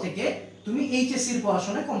 সেপ্টেম্বর থেকে তুমি এইচএসসির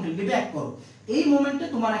পড়াশোনা কমপ্লিটলি ব্যাক করো। এই মোমেন্টে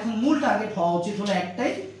তোমার এখন মূল টার্গেট হওয়া উচিত হলো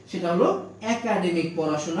একটাই, সেটা হলো একাডেমিক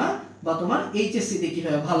পড়াশোনা বা তোমার এইচএসসি তে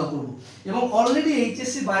কিভাবে ভালো করব। এবং অলরেডি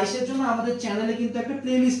এইচএসসি 22 এর জন্য আমাদের চ্যানেলে কিন্তু একটা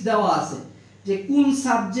প্লেলিস্ট দেওয়া আছে, যে কোন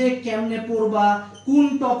সাবজেক্ট কেমনে পড়বা, কোন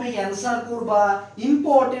টপিক অ্যানসার করবা,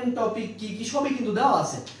 ইম্পর্টেন্ট টপিক কি কি সবই কিন্তু দেওয়া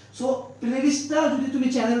আছে। সো প্লেলিস্টটা যদি তুমি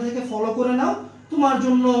চ্যানেল থেকে ফলো করে নাও, তোমার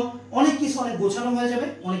জন্য অনেক কিছু অনেক গোছানো হয়ে যাবে,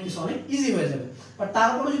 অনেক কিছু অনেক ইজি হয়ে যাবে। বাট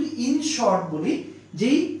তারপরে যদি ইন শর্ট বলি,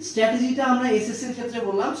 যেই স্ট্র্যাটেজিটা আমরা এসএসসি এর ক্ষেত্রে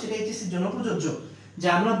বললাম সেটা এইচএসসির জন্য প্রযোজ্য। যে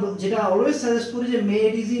আমরা যেটা অলওয়েজ সাজেস্ট করি যে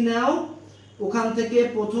মেড ইজি নাও, ওখান থেকে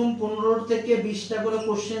প্রথম 15 থেকে 20টা করে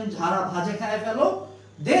কোশ্চেন ঝাড়া ভাজে খায় ফেলো,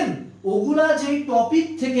 দেন ওগুলা যেই টপিক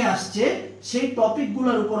থেকে আসছে সেই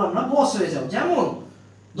টপিকগুলোর উপর আমরা বস হয়ে যাব। যেমন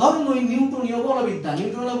ধরুন ওই নিউটনীয় বলবিদ্যা,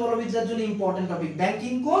 নিউটনীয় বলবিদ্যার জন্য ইম্পর্টেন্ট টপিক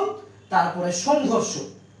ব্যাংকিং কোণ, তারপরে সংঘর্ষ।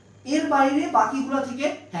 এর বাইরে বাকিগুলো থেকে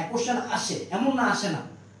হ্যাঁ কোশ্চেন আসে, এমন না আসে না,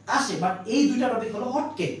 আসে, বাট এই দুইটা টপিক হলো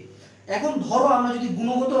হটকে। এখন ধরো আমরা যদি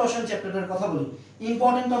গুণগত রসায়ন চ্যাপ্টারটার কথা বলি,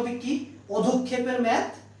 ইম্পর্টেন্ট টপিক কি? অধক্ষেপের ম্যাথ,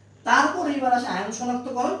 তারপর এবার আসে আয়ন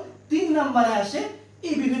শনাক্তকরণ, 3 নম্বরে আসে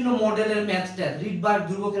এই বিভিন্ন মডেলের ম্যাথটা, রিডবার্গ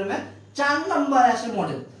ধ্রুবকের ম্যাথ, 4 নম্বরে আসে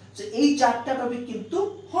মডেল। তো এই 4টা টপিক কিন্তু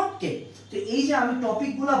হটকে। তো এই যে আমি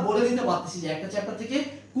টপিকগুলো বলে দিতে পারতেছি যে একটা চ্যাপ্টার থেকে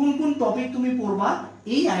কোন কোন টপিক তুমি পড়বা,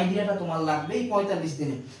 এই আইডিয়াটা তোমার লাগবে এই 45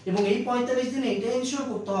 দিনে। এবং এই 45 দিনে এটা এনশিওর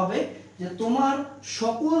করতে হবে যে তোমার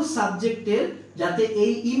সকল সাবজেক্টের যাতে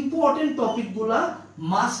এই ইম্পর্টেন্ট টপিকগুলা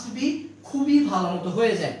মাস্ট বি খুবই ভালো মতো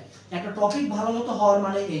হয়ে যায়। একটা টপিক ভালো মতো হওয়ার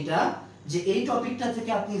মানে এইটা যে এই টপিকটা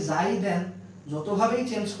থেকে আপনি যাই দেন, যতভাবেই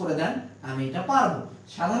চেঞ্জ করে দেন, আমি এটা পারবো।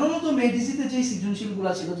 সাধারণত মেডিসিতে যে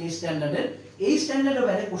সৃজনশীলগুলো ছিল যে স্ট্যান্ডার্ডের, এই স্ট্যান্ডার্ডের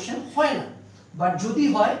বাইরে কোশ্চেন হয় না, বাট যদি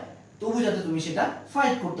হয় তবু যাতে তুমি সেটা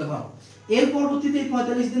ফাইট করতে পারো। এর পরবর্তীতে এই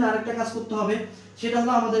 45 দিন আরেকটা কাজ করতে হবে, সেটা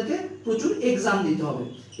হলো আমাদেরকে প্রচুর এক্সাম দিতে হবে।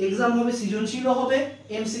 এক্সাম হবে, সৃজনশীলও হবে,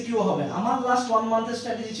 এমসিকিউ হবে। আমার লাস্ট 1 মান্থের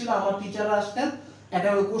স্ট্র্যাটেজি ছিল, আমার টিচাররা আসতেন, একটা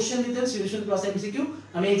কোশ্চেন দিতেন, সৃজনশীল প্লাস এমসিকিউ,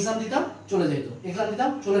 আমি এক্সাম দিতাম, চলে যেত, এক্সাম দিতাম,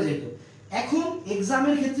 চলে যেত। এখন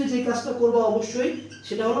এক্সামের ক্ষেত্রে যে কাজটা করবা অবশ্যই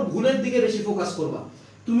সেটা হলো ভুলের দিকে বেশি ফোকাস করবা।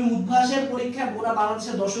 তুমি উদ্ভাসের পরীক্ষা গোটা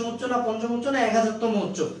বাংলাদেশে 10ম হচ্ছ না 5ম হচ্ছ না 1000তম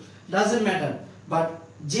হচ্ছ, ডাজন্ট ম্যাটার, বাট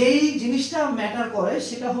যেই জিনিসটা ম্যাটার করে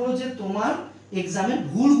সেটা হলো যে তোমার এক্সামের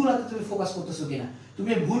ভুলগুলোতে তুমি ফোকাস করতেছো কিনা, তুমি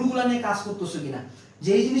ভুলগুলো নিয়ে কাজ করতেছো কিনা।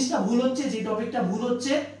 যেই জিনিসটা ভুল হচ্ছে, যে টপিকটা ভুল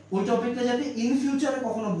হচ্ছে, ওই টপিকটা যাতে ইন ফিউচারে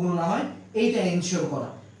কখনো ভুল না হয় এইটা এনশিওর করা।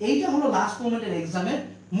 এইটা হলো লাস্ট মোমেন্টের এক্সামের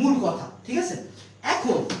মূল কথা, ঠিক আছে?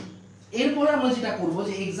 এখন এরপরে আমরা যেটা করব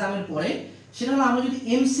যে এক্সামের পরে, সেটা হলো আমরা যদি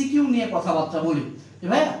এমসিকিউ নিয়ে কথাবার্তা বলি।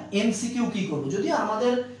 ভাই এমসিকিউ কি করব? যদি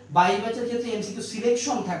আমাদের 22 ব্যাচের ক্ষেত্রে এমসিকিউ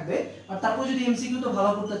সিলেকশন থাকবে, আর তারপর যদি এমসিকিউ তো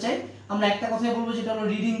ভালো করতে চাই, আমরা একটা কথাই বলবো যেটা হলো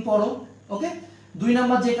রিডিং পড়ো, ওকে? 2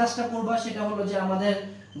 নাম্বার যে কাজটা করবা সেটা হলো যে আমাদের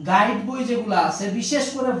গাইড বই যেগুলো আছে, বিশেষ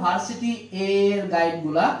করে ভার্সিটি এর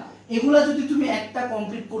গাইডগুলা, এগুলা যদি তুমি একটা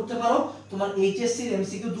কমপ্লিট করতে পারো, তোমার এইচএসসি এর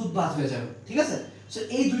এমসিকিউ দুধ ভাত হয়ে যাবে, ঠিক আছে? সো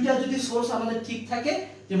এই দুইটা যদি সোর্স আমাদের ঠিক থাকে,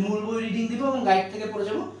 যে মূল বই রিডিং দিব এবং গাইড থেকে পড়ে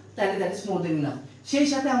যাব, তাহলে that is more then enough. সেই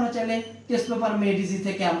সাথে আমরা চাইলে টেস্ট পেপার মেডিসি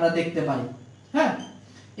থেকে আমরা দেখতে পারি, হ্যাঁ?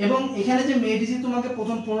 এবং এখানে যে মেডিসি তোমাকে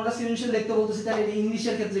প্রথম 15টা সৃজনশীল দেখতে বলতেছি, তাহলে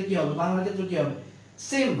ইংলিশের ক্ষেত্রে কি হবে, বাংলার ক্ষেত্রে কি হবে?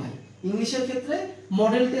 সেম ভাই। ইংলিশের ক্ষেত্রে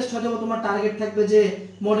মডেল টেস্ট হয়তো তোমার টার্গেট থাকবে যে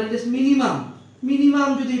মডেল টেস্ট মিনিমাম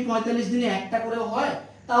যদি 45 দিনে একটা করে হয়,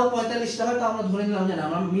 তাও 45টা হয়, তাও আমরা ধরে নিলাম যে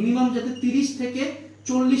আমরা মিনিমাম যাতে 30 থেকে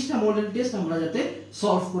 40টা মডেল টেস্ট আমরা যাতে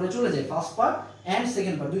সলভ করে চলে যাই, first part and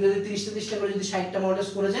second part, দুই যদি 30টা করে যদি 60টা মডেল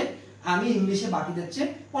টেস্ট করে যাই, আমি ইংলিশে বাকিদের চেয়ে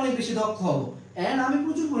অনেক বেশি দক্ষ হব এন্ড আমি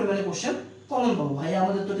প্রচুর পরিমাণে কোশ্চেন কমন পাবো। ভাই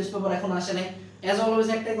আমাদের তো টেস্ট পেপার এখন আসে নাই, অ্যাজ অলওয়েজ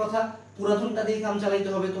একটাই কথা, পুরাতনটা দিয়ে কাম চালাইতে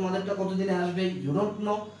হবে। তোমাদেরটা কতদিনে আসবে ইউ ডোন্ট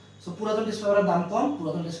নো। সো পুরাতন টেস্ট পেপারের দাম কম,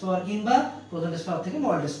 পুরাতন টেস্ট পেপার কিনবা, পুরাতন টেস্ট পেপার থেকে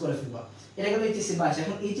মডেল টেস্ট করে ফেলবা। এটা গেল এইচএসসি 22।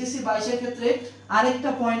 এখন এইচএসসি 22 এর ক্ষেত্রে আরেকটা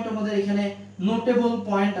পয়েন্ট আমাদের এখানে নোটেবল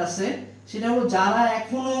পয়েন্ট আছে, সেটা হলো যারা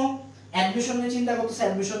এখনো অ্যাডমিশন নিয়ে চিন্তা করতেছে,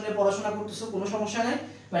 অ্যাডমিশন নিয়ে পড়াশোনা করতেছো, কোনো সমস্যা নাই,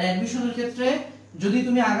 বাট অ্যাডমিশনের ক্ষেত্রে যদি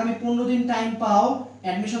তুমি আগামী 15 দিন টাইম পাও,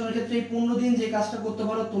 অ্যাডমিশনের ক্ষেত্রে এই 15 দিন যে কাজটা করতে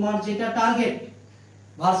পারো, তোমার যেটা টার্গেট,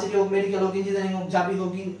 ভার্সিটি হোক, মেডিকেল হোক, ইঞ্জিনিয়ারিং হোক, জাবি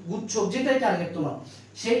হোক, গুচ্ছ হোক, যেটাই টার্গেট তোমার,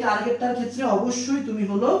 সেই টার্গেটটার ক্ষেত্রে অবশ্যই তুমি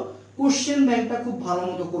হলো কোশ্চেন ব্যাংকটা খুব ভালো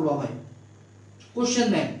মতো করবা ভাই।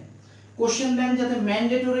 কোশ্চেন ব্যাংক যাতে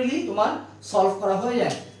ম্যান্ডেটরিলি তোমার সলভ করা হয়ে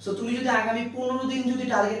যায়। সো তুমি যদি আগামী 15 দিন যদি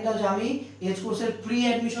টার্গেট দাও যে আমি এইচ কোর্সের pre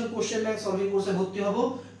admission question bank solving কোর্সে ভর্তি হব,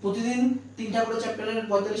 প্রতিদিন 3টা করে চ্যাপ্টারের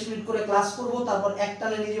 45 মিনিট করে ক্লাস করব, তারপর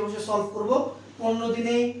একটানে নিজে বসে সলভ করব, 15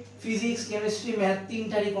 দিনে ফিজিক্স, কেমিস্ট্রি, ম্যাথ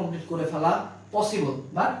 3টারই কমপ্লিট করে ফেলা পসিবল,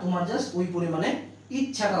 বাট তোমার জাস্ট ওই পরিমাণে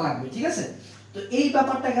ইচ্ছাটা লাগবে, ঠিক আছে? তো এই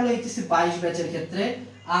ব্যাপারটা গেল এইচএসসি 22 ব্যাচের ক্ষেত্রে।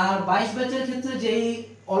 আর 22 ব্যাচের ক্ষেত্রে যেই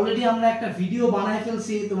অলরেডি আমরা একটা ভিডিও বানায়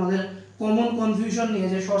ফেলছি তোমাদের কমন কনফিউশন নিয়ে,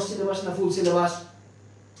 যে শর্ট সিলেবাস না ফুল সিলেবাস,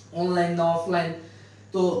 অনলাইন না অফলাইন,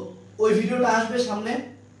 তো ওই ভিডিওটা আসবে সামনে,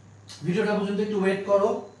 ভিডিওটা পর্যন্ত একটু ওয়েট করো,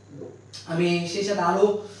 আমি সেই সাথে আরো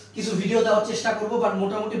কিছু ভিডিও দেওয়ার চেষ্টা করব, বাট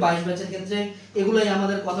মোটামুটি 22 ব্যাচের ক্ষেত্রে এগুলাই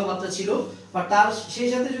আমাদের কথাবার্তা ছিল। বাট তার সেই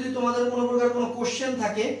সাথে যদি তোমাদের কোনো প্রকার কোনো কোশ্চেন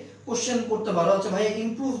থাকে, কোশ্চেন করতে পারো। আচ্ছা ভাই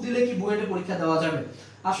ইমপ্রুভ দিলে কি বুয়েটে পরীক্ষা দেওয়া যাবে?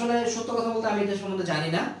 আসলে সত্য কথা বলতে আমি এটা সম্বন্ধে জানি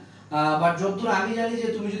না, বাট যতদূর আমি জানি যে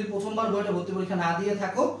তুমি যদি প্রথমবার বুয়েটে ভর্তি পরীক্ষা না দিয়ে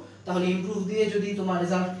থাকো, তাহলে ইমপ্রুভ দিয়ে যদি তোমার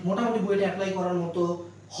রেজাল্ট মোটামুটি বুয়েটে অ্যাপ্লাই করার মতো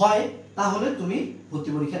হয়, তাহলে তুমি ভর্তি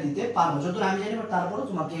পরীক্ষা দিতে পারো, যতদূর আমি জানি। বাট তারপরে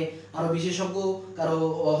তোমাকে আরো বিশেষজ্ঞ কারো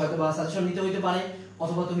হয়তো বা সাজেশন নিতে হইতে পারে,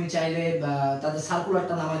 অথবা তুমি চাইলে তাদের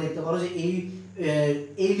সার্কুলারটা নামায় দেখতে পারো যে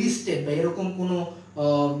এই লিস্টেড বা এরকম কোনো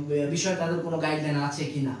বিষয় তাদের কোনো গাইডলাইন আছে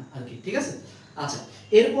কিনা আর কি, ঠিক আছে। আচ্ছা,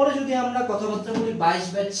 এরপরে যদি আমরা কথাবার্তা বলি 22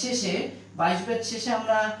 ব্যাচ শেষে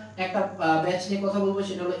আমরা একটা ব্যাচ নিয়ে কথা বলবো,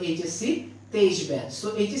 সেটা হলো HSC 23 ব্যাচ। সো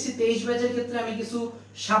HSC 23 ব্যাচের ক্ষেত্রে আমি কিছু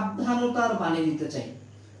সাবধানতার বাণী দিতে চাই।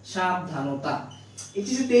 সাবধানতা।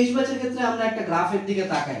 HSC 23 ব্যাচের ক্ষেত্রে আমরা একটা গ্রাফের দিকে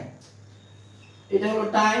তাকাই। এটা হলো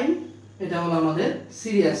টাইম, এটা হলো আমাদের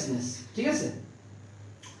সিরিয়াসনেস, ঠিক আছে।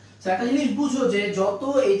 তো একটা জিনিস বুঝো যে যত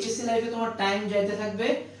এইচএসসি লাইফে তোমার টাইম যাইতে থাকবে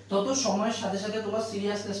তত সময়ের সাথে সাথে তোমার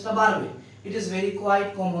সিরিয়াসনেসটা বাড়বে। It is very quite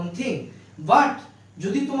common thing. But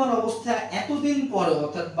যদি তোমার অবস্থা এতদিন পরেও,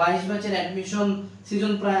 অর্থাৎ 22 ব্যাচের অ্যাডমিশন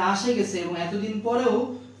সিজন প্রায় আসে গেছে এবং এতদিন পরেও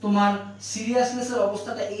তোমার সিরিয়াসনেসের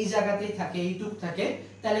অবস্থাটা এই জায়গাতেই থাকে, এইটুক থাকে,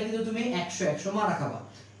 তাহলে কিন্তু তুমি 100 মারা খাবা।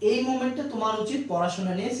 এই মোমেন্টে তোমার উচিত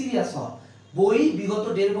পড়াশোনা নিয়ে সিরিয়াস হওয়া। বই বিগত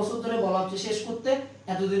 1.5 বছর ধরে বলা হচ্ছে শেষ করতে,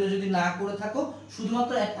 এতদিনে যদি না করে থাকো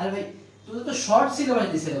শুধুমাত্র আরে ভাই তোদের তো শর্ট সিলেবাস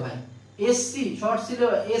দিছে রে ভাই, এসসি শর্ট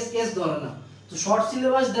সিলেবাস, এস ধরে না, তো শর্ট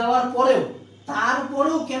সিলেবাস দেওয়ার পরেও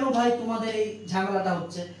তারপরেও কেন ভাই তোমাদের এই ঝামেলাটা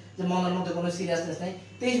হচ্ছে যে মনের মধ্যে কোনো সিরিয়াসনেস নাই।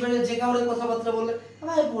 23 ব্যাচের যে কাউরে কথাবার্তা বললে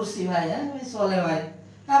ভাই পড়ছি ভাই, হ্যাঁ চলে ভাই,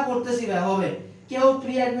 হ্যাঁ পড়তেছি ভাই হবে, কেউ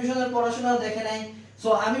প্রি অ্যাডমিশনের পড়াশোনা দেখে নাই। সো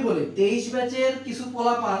আমি বলি 23 ব্যাচের কিছু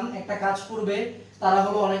পোলাপান একটা কাজ করবে, তারা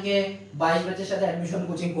হলো অনেকে 22 ব্যাচের সাথে অ্যাডমিশন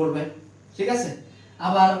কোচিং করবে, ঠিক আছে।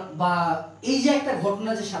 আবার বা এই যে একটা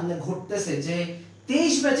ঘটনা যে সামনে ঘটতেছে যে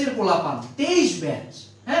 23 ব্যাচের পোলাপান, 23 ব্যাচ,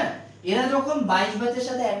 হ্যাঁ, এরা যখন 22 ব্যাচের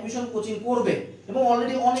সাথে অ্যাডমিশন কোচিং করবে এবং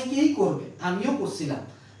অলরেডি অনেকেই করবে, আমিও করছিলাম,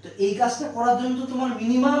 তো এই কাজটা করার জন্য তো তোমার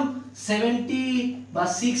মিনিমাম 70 বা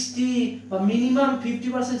 60 বা মিনিমাম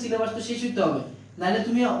 50% সিলেবাস তো শেষ হইতে হবে, নাহলে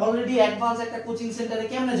তুমি অলরেডি অ্যাডভান্স একটা কোচিং সেন্টারে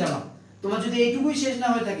কেমনে যাবা? তোমার যদি এইটুকুই শেষ না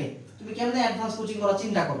হয়ে থাকে তুমি কেমনে অ্যাডভান্স কোচিং করার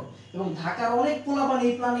চিন্তা করো? এবং ঢাকার অনেক পোলাপান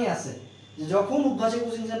এই প্ল্যানে আছে যে যখন উদ্ভাসে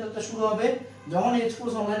কোচিং সেন্টারটা শুরু হবে, যখন এইচ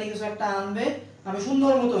কোর্স অনলাইনে কিছু একটা আনবে, আমি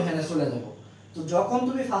সুন্দর মতো এখানে চলে যাব। তো যখন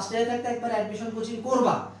তুমি ফার্স্ট ইয়ারে থাকতে একবার অ্যাডমিশন কোচিং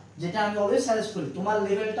করবা, যেটা আমি অলওয়েজ সাজেস্ট করি, তোমার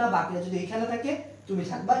লেভেলটা বাকিরা যদি এইখানে থাকে তুমি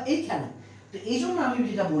থাকবা এইখানে। তো এই জন্য আমি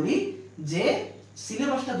যেটা বলি যে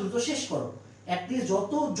সিলেবাসটা দ্রুত শেষ করো, অ্যাটলিস্ট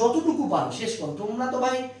যতটুকু পারো শেষ করো। তোমরা তো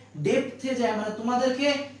ভাই ডেপথে যায়, মানে তোমাদেরকে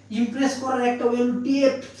ইমপ্রেস করার একটা ওয়েল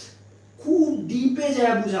ডেপথ, খুব ডিপে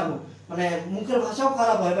যায় বুঝাবো, মানে মুখের ভাষাও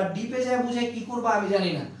খারাপ হয়, বাট ডিপে যায় বুঝে কি করবা আমি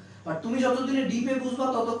জানি না। বাট তুমি যতদিনে ডিপে বুঝবা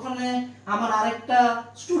ততক্ষণে আমার আরেকটা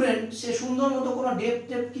স্টুডেন্ট সে সুন্দর মতো কোনো ডেপথ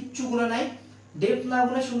কিচ্ছু গুলো নাই, ডেপথ না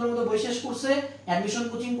গুনে সুন্দর মতো বই শেষ করছে, অ্যাডমিশন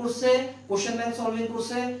কোচিং করছে, কোশ্চেন ব্যাংক সলভিং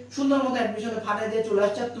করছে, সুন্দর মতো অ্যাডমিশনে ফাটাই দিয়ে চলে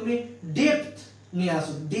আসছে। তুমি ডেপথ নিয়ে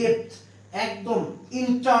আসো, ডেপথ একদম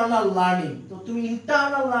ইন্টারনাল লার্নিং। তো তুমি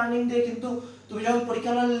ইন্টারনাল লার্নিং দিয়ে কিন্তু তুমি যখন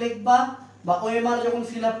পরীক্ষা লিখবা বা ওএমআর যখন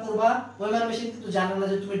ফিল আপ করবা, ওএমআর মেশিন কিন্তু জানে না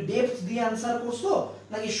যে তুমি ডেপথ দিয়ে অ্যানসার করছো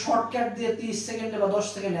নাকি শর্টকাট দিয়ে 30 সেকেন্ডে বা 10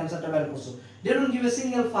 সেকেন্ডে অ্যানসারটা বের করছো। They don't give a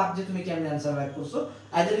single fucked যে তুমি কেমনে অ্যানসার বের করছো,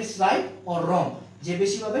 either it's right or wrong, যে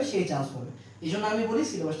বেশি পাবে সেই চান্স পাবে। এইজন্য আমি বলি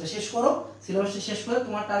সিলেবাসটা শেষ করো, সিলেবাসটা শেষ করে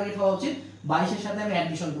তোমার টার্গেট হওয়া উচিত 22 এর সাথে আমি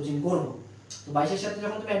অ্যাডমিশন কোচিং করব। তো 22 এর সাথে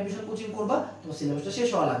যখন তুমি অ্যাডমিশন কোচিং করবা তোমার সিলেবাসটা শেষ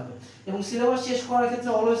হওয়া লাগবে। এবং সিলেবাস শেষ করার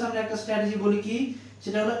ক্ষেত্রে অলওয়েজ আমরা একটা স্ট্র্যাটেজি বলি কি,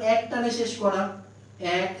 সেটা হলো এক টানে শেষ করা।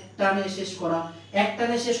 এক টানে শেষ করা, এক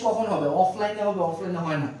টানে শেষ কখন হবে? অফলাইনে হবে, অফলাইনে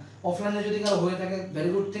হয় না। অফলাইনে যদি কারো হয়ে থাকে ভেরি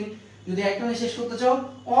গুড থিং। যদি এক টানে শেষ করতে চাও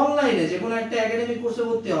অনলাইনে যে কোনো একটা একাডেমিক কোর্সে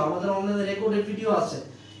ভর্তি হও, আমাদের অনলাইনে রেকর্ডেড ভিডিও আছে,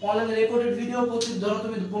 অনলাইনে রেকর্ডেড ভিডিও প্রতি ধরো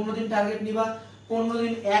তুমি 15 দিন টার্গেট নিবা, 15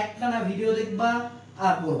 দিন একটানা ভিডিও দেখবা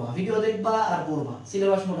আর পড়বা, ভিডিও দেখবা আর পড়বা,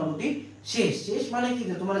 সিলেবাস মোটামুটি শেষ। শেষ মানে কি,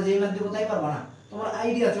 যে তোমরা যেই ম্যাথ দেবো তাই পারবা না, তোমার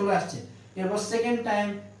আইডিয়া চলে আসছে। এরপর second time,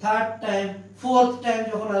 third time, fourth time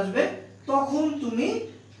যখন আসবে তখন তুমি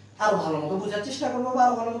আরো ভালো মতো বোঝার চেষ্টা করবো বা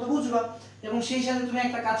আরো ভালো মতো বুঝবা। এবং সেই সাথে তুমি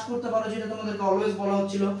একটা কাজ করতে পারো, যেটা তোমাদেরকে অলওয়েজ বলা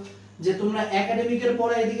হচ্ছিল, যে তোমরা একাডেমিকের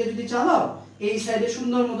পড়া এদিকে যদি চালাও, এই সাইডে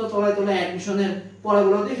সুন্দর মতো তলায় তলায় অ্যাডমিশনের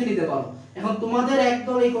পড়াগুলো দেখে নিতে পারো। এখন তোমাদের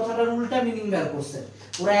একদল এই কথাটার উল্টা মিনিং বের করছে,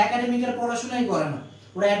 ওরা একাডেমিকের পড়াশোনাই করে না,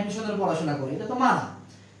 ওরা অ্যাডমিশনের পড়াশোনা করে। এটা তো মানা,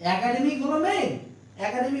 একাডেমিক হলো মেইন,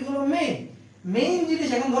 একাডেমিক হলো মেইন জিনিস।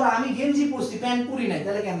 এখন ধরো আমি গেঞ্জি পরছি, প্যান্ট পরি নাই,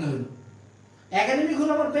 তাহলে কেমন হলো? একাডেমিক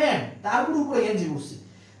হলো আমার প্যান্ট, তারপর উপরে গেঞ্জি পরছি।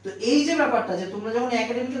 তো এই যে ব্যাপারটা, যে তোমরা যখন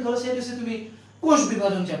একাডেমিকে ধরো সেটা তুমি কোষ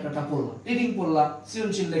বিভাজন চ্যাপ্টারটা পড়লা, রিডিং পড়লা,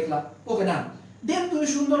 সৃজনশীল লিখলা, ওকে না, দেন তুমি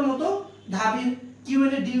সুন্দর মতো ঢাবির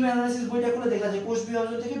কিউএনএ ডিউ অ্যানালাইসিস বইটা খুলে দেখলা যে কোষ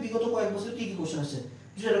বিভাজন থেকে বিগত কয়েক বছর কি কি কোশ্চেন আসছে,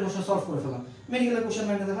 বুঝার কোশ্চেন সলভ করে ফেললাম, মেডিকেলের কোশ্চেন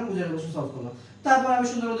ব্যাংকে দেখলাম, বুঝার কোশ্চেন সলভ করলাম, তারপর আমি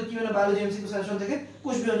সুন্দর মতো কিউএনএ বায়োলজি এমসিকিউ সাজেশন থেকে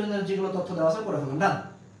কোষ বিভাজনের যেগুলো তথ্য দেওয়া আছে করে ফেললাম, ডান।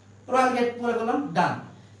 রয়্যাল গেট পড়ে ফেললাম, ডান।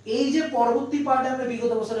 এই যে পরবর্তী পার্টে আমরা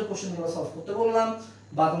বিগত বছরের কোশ্চেনগুলো সলভ করতে বললাম,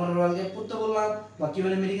 বা তোমার রয়্যাল গেট পড়তে বললাম, বা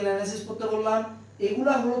কিউএনএ মেডিকেল অ্যানালাইসিস করতে বললাম,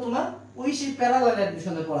 এগুলা হলো তোমার ওই সেই প্যারালাল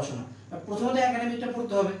অ্যাডমিশনের পড়াশোনা। প্রথমত একাডেমিকটা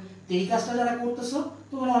পড়তে হবে। তো এই কাজটা যারা করতেছো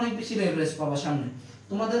তোমরা অনেক বেশি লেভারেজ পাবা সামনে।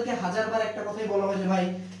 তোমাদেরকে হাজারবার একটা কথাই বলা হয় যে ভাই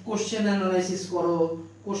কোশ্চেন অ্যানালাইসিস করো,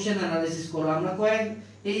 কোশ্চেন অ্যানালাইসিস করো। আমরা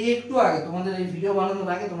এই একটু আগে তোমাদের এই ভিডিও বানানোর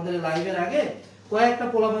আগে, তোমাদের লাইভের আগে কয়েকটা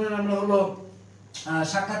পোলাপানের আমরা হলো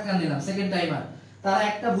সাক্ষাৎকার নিলাম, সেকেন্ড টাইমার। তারা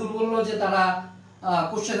একটা ভুল বললো যে তারা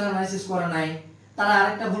কোশ্চেন অ্যানালাইসিস করে নাই, তারা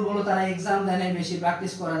আরেকটা ভুল বললো তারা এক্সাম দেয় নাই, বেশি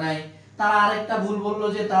প্র্যাকটিস করে নাই, তারা আরেকটা ভুল বললো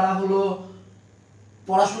যে তারা হলো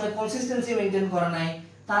পড়াশোনায় কনসিস্টেন্সি মেইনটেইন করে নাই,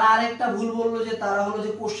 তারা আরেকটা ভুল বললো যে তারা হলো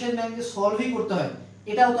যে কোশ্চেন ব্যাংকে সলভই করতে হয়,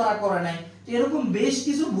 এটাও তারা করে নাই। তো এরকম বেশ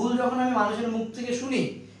কিছু ভুল যখন আমি মানুষের মুখ থেকে শুনি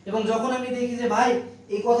এবং যখন আমি দেখি যে ভাই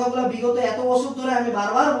এই কথাগুলো বিগত এত বছর ধরে আমি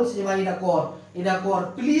বারবার বলছি যে ভাই এটা কর, এটা কর,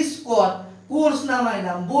 প্লিজ কর, কোর্স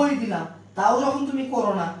নামাইলাম, বই দিলাম, তাও যখন তুমি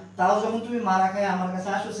করো না, তাও যখন তুমি মারা খায় আমার কাছে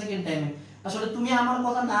আসো সেকেন্ড টাইমে, আসলে তুমি আমার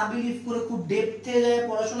কথা না বিলিভ করে খুব ডেপথে যায়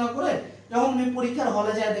পড়াশোনা করে যখন তুমি পরীক্ষার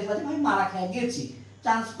হলে যায় দেখবা যে ভাই মারা খায় গেছি,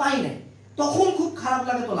 চান্স পাই নাই, তখন খুব খারাপ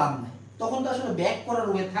লাগে, তো লাভ নাই, তখন তো আসলে ব্যাক করার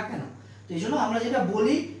ওয়ে থাকে না। তো এই জন্য আমরা যেটা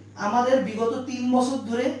বলি, আমাদের বিগত 3 বছর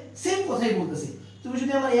ধরে সেম কথাই বলতেছি। তুমি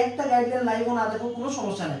যদি আমার একটা গাইডলাইন লাইভও না দেখো কোনো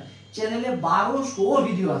সমস্যা নাই, চ্যানেলে 1200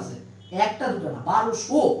 ভিডিও আছে, একটা দুটো না,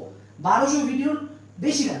 1200 ভিডিওর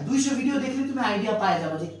বেশি না, 200 ভিডিও দেখলে তুমি আইডিয়া পাই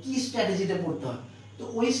যাবে যে কি স্ট্র্যাটেজিতে পড়তে হয়। তো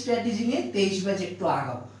ওই স্ট্র্যাটেজি নিয়ে 23 ব্যাচ একটু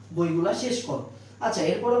আগাও, বইগুলা শেষ করো। আচ্ছা,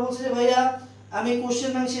 এরপরে বলছে যে ভাইয়া আমি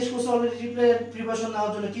কোশ্চেন ব্যাংক শেষ করছি অলরেডি, প্রিপারেশন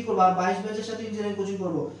নেওয়ার জন্য কি করবো, আর 22 ব্যাচের সাথে ইঞ্জিনিয়ারিং কোচিং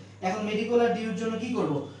করবো, এখন মেডিকেল আর ডিউর জন্য কি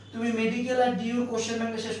করবো? তুমি মেডিকেল আর ডিউর কোশ্চেন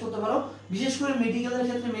ব্যাংকটা শেষ করতে পারো, বিশেষ করে মেডিকেলের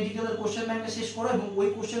ক্ষেত্রে মেডিকেলের কোশ্চেন ব্যাংকটা শেষ করো এবং ওই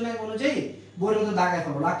কোশ্চেন ব্যাংক অনুযায়ী বইয়ের মধ্যে দাগায়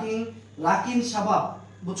ফেলো, লাকিং শাবাব,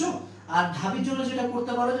 বুঝছো? আর ঢাবির জন্য যেটা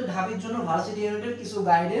করতে পারো যে ঢাবির জন্য ভার্সিটি ইউনিটের কিছু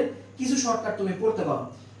গাইডের কিছু শর্টকাট তুমি পড়তে পারো।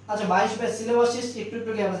 আচ্ছা, 22 ব্যাচ সিলেবাস শেষ, একটু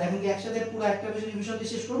একটু গ্যাপ আছে, এখন কি একসাথে পুরো একটা বিষয় রিভিশন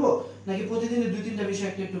দিয়ে শেষ করবো নাকি প্রতিদিন 2-3টা বিষয়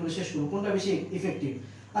একটু একটু করে শেষ করবো, কোনটা বেশি ইফেক্টিভ?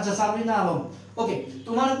 আচ্ছা, সাবরিনা আলম, ওকে,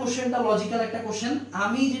 তোমার কোশ্চেনটা লজিক্যাল একটা কোশ্চেন।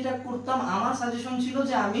 আমি যেটা করতাম, আমার সাজেশন ছিল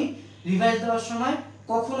যে আমি রিভাইজ দেওয়ার সময়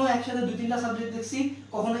কখনো একসাথে 2-3টা সাবজেক্ট দেখছি,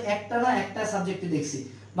 কখনো একটা না একটা সাবজেক্টে দেখছি,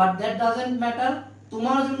 বাট দ্যাট ডাজন্ট ম্যাটার।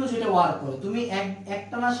 তোমার জন্য যেটা ওয়ার্ক করে, তুমি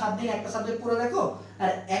একটা না 7 দিন একটা সাবজেক্ট পড়ে দেখো আর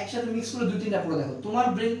একসাথে মিক্স করে 2-3টা পড়ে দেখো, তোমার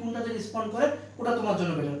ব্রেন কোনটা যে রেসপন্ড করে ওটা তোমার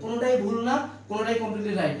জন্য বেটার। কোনোটাই ভুল না, কোনোটাই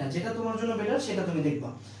কমপ্লিটলি রাইট না, যেটা তোমার জন্য বেটার সেটা তুমি দেখবা।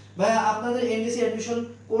 ভাই আপনাদের এনডিসি অ্যাডমিশন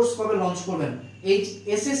কোর্স কবে লঞ্চ করবেন? এই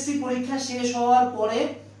এসএসসি পরীক্ষা শেষ হওয়ার পরে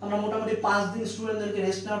আমরা মোটামুটি 5 দিন স্টুডেন্টদেরকে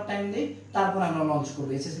রেস্ট নেওয়ার টাইম দেই, তারপর আমরা লঞ্চ করব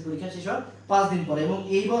এসএসসি পরীক্ষা শেষ হওয়ার 5 দিন পরে। এবং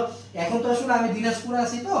এইবার এখন তো আসলে আমি দিনাজপুরে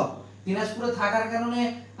আছি, তো দিনাজপুরে থাকার কারণে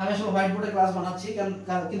আমি আসলে হোয়াইট বোর্ডে ক্লাস বানাচ্ছি,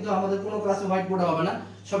 কিন্তু আমাদের কোনো ক্লাসে হোয়াইট বোর্ডে হবে না,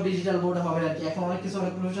 সব ডিজিটাল বোর্ডে হবে আর কি। এখন অনেক কিছু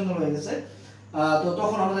অনেক প্রফেশনাল হয়ে গেছে, তো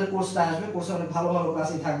তখন আমাদের কোর্সটা আসবে, কোর্সে অনেক ভালো ভালো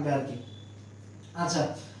ক্লাসই থাকবে আর কি। আচ্ছা,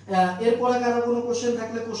 এরপরে কারো কোনো কোশ্চেন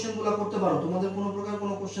থাকলে কোশ্চেনগুলো করতে পারো, তোমাদের কোনো প্রকার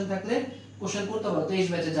কোনো কোশ্চেন থাকলে কোশ্চেন করতে পারো 23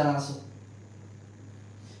 ব্যাচে যারা আছো।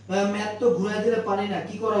 ম্যাথ তো ঘুরাই দিলে পারি না,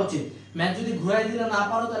 কি করা উচিত? ম্যাথ যদি ঘুরাই দিলে না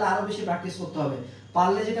পারো তাহলে আরো বেশি প্র্যাকটিস করতে হবে।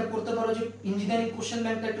 পারলে যেটা করতে পারো যে ইঞ্জিনিয়ারিং কোশ্চেন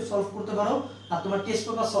ব্যাংকটা একটু সলভ করতে পারো আর তোমার টেস্ট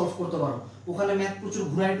পেপার সলভ করতে পারো, ওখানে ম্যাথ প্রচুর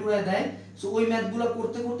ঘুরাই টুরাই দেয়, সো ওই ম্যাথগুলো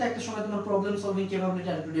করতে করতে একটা সময় তোমার প্রবলেম সলভিং ক্যাপাবিলিটি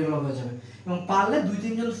একটু ডেভেলপ হয়ে যাবে। এবং পারলে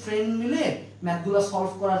 2-3 জন ফ্রেন্ড মিলে ম্যাথগুলো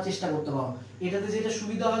সলভ করার চেষ্টা করতে পারো। এটাতে যেটা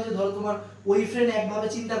সুবিধা হয় যে ধরো তোমার ওই ফ্রেন্ড একভাবে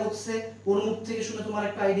চিন্তা করছে, ওর মুখ থেকে শুনে তোমার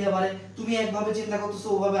একটা আইডিয়া বাড়ে, তুমি একভাবে চিন্তা করতেছো,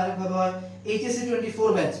 ওভাবে আরেকভাবে হয়। এইচএসসি 24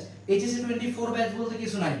 ব্যাচ, এইচএসসি 24 ব্যাচ বলতে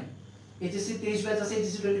কিছু নাই, এইচএসসি 23 ব্যাচ আছে,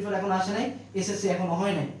 এইচএসসি 24 এখন আসে নাই, এসএসসি এখনো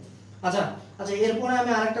হয় নাই। আচ্ছা আচ্ছা, এরপরে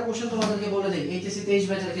আমি আরেকটা কোশ্চেন তোমাদেরকে বলে দেই। এইচএসসি 23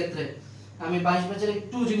 ব্যাচের ক্ষেত্রে আমি 22 ব্যাচের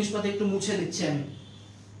একটু জিনিসপাতি একটু মুছে দিচ্ছি আমি।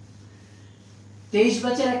 23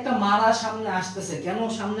 ব্যাচের একটা মারা সামনে আসতেছে, কেন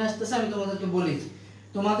সামনে আসতেছে আমি তোমাদেরকে বলি।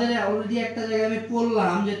 তোমাদের অলরেডি একটা জায়গায় আমি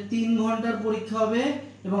পড়লাম যে 3 ঘন্টার পরীক্ষা হবে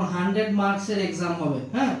এবং 100 মার্কসের এক্সাম হবে।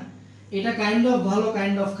 হ্যাঁ, এটা কাইন্ড অফ ভালো,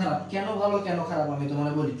 কাইন্ড অফ খারাপ। কেন ভালো কেন খারাপ আমি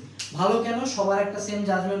তোমাদের বলি। ভালো কেন, সবার একটা সেম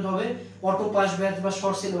জাজমেন্ট হবে, অটো পাস ব্যাচ বা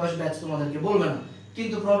শর্ট সিলেবাস ব্যাচ তোমাদেরকে বলবে না।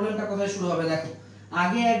 কিন্তু প্রবলেমটা কোথায় শুরু হবে দেখো,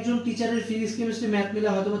 আগে একজন টিচারের ফিজিক্স কেমিস্ট্রি ম্যাথ মিলে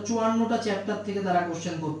হয়তো 54টা চ্যাপ্টার থেকে তারা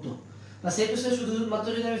কোশ্চেন করতো, বা সেটা শুধুমাত্র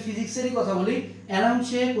যদি আমি ফিজিক্সেরই কথা বলি, অ্যারাউন্ড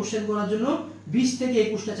সে কোশ্চেন করার জন্য 20 থেকে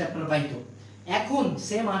 21টা চ্যাপ্টার পাইতো। এখন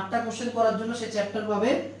সেম 8টা কোশ্চেন করার জন্য সে চ্যাপ্টার পাবে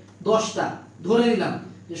 10টা, ধরে নিলাম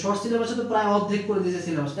যে শর্ট সিলেবাসে তো প্রায় অর্ধেক করে দিয়েছে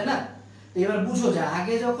সিলেবাস, তাই না? তো এবার বুঝো যে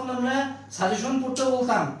আগে যখন আমরা সাজেশন পড়তে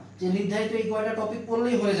বলতাম যে নির্ধারিত এই কয়টা টপিক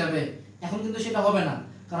পড়লেই হয়ে যাবে, এখন কিন্তু সেটা হবে না।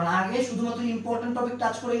 কারণ আগে শুধুমাত্র ইম্পর্টেন্ট টপিক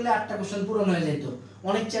টাচ করে গেলে 8টা কোশ্চেন পূরণ হয়ে যেত,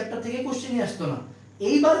 অনেক চ্যাপ্টার থেকে কোশ্চেনই আসতো না।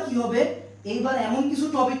 এইবার কি হবে, এইবার এমন কিছু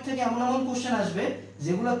টপিক থেকে এমন এমন কোশ্চেন আসবে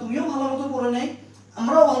যেগুলো তুমিও ভালো মতো পড়ে নাই,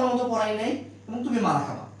 আমরাও ভালো মতো পড়াই নাই, এবং তুমি মারা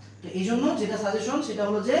খাবা। তো এই জন্য যেটা সাজেশন সেটা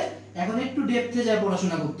হলো যে এখন একটু ডেপথে যায়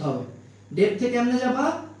পড়াশোনা করতে হবে। ডেপথে কেমনে যাবা,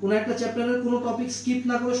 কোনো একটা চ্যাপ্টারের কোনো টপিক স্কিপ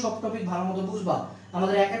না করে সব টপিক ভালো মতো বুঝবা,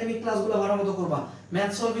 আমাদের একাডেমিক ক্লাসগুলো ভালো মতো করবা,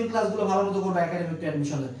 ম্যাথ সলভিং ক্লাসগুলো ভালো মতো করবা একাডেমিক টু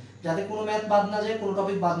অ্যাডমিশনের, যাতে কোনো ম্যাথ বাদ না যায়, কোনো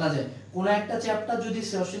টপিক বাদ না যায়। কোনো একটা চ্যাপ্টার যদি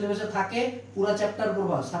সিলেবাসে থাকে পুরো চ্যাপ্টার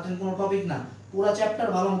পড়বা, সার্টেন কোনো টপিক না, পুরো চ্যাপ্টার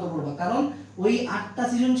ভালো মতো পড়বা, কারণ ওই 8টা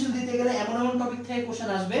সৃজনশীল দিতে গেলে এমন এমন টপিক থেকে কোশ্চেন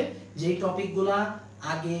আসবে যেই টপিকগুলো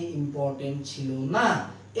আগে ইম্পর্টেন্ট ছিল না।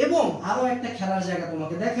 এবং আরো একটা খেলার জায়গা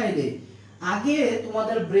তোমাকে দেখাই দেই, আগে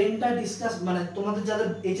তোমাদের ব্রেনটা ডিসকাস, মানে তোমাদের যাদের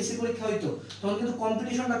এইচএসসি পরীক্ষা হইতো তখন কিন্তু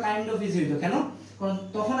কম্পিটিশনটা কাইন্ড অফ ইজি হইতো। কেন? কারণ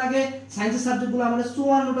তখন আগে সায়েন্সের সাবজেক্টগুলো আমাদের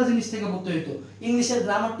 54টা জিনিস থেকে পড়তে হইতো, ইংলিশের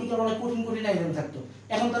গ্রামাটিক্যাল অনেক কঠিন কঠিন আইটেম থাকতো,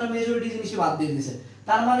 এখন তারা মেজরিটি জিনিসই বাদ দিয়ে দিয়েছে।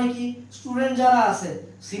 তার মানে কি, স্টুডেন্ট যারা আছে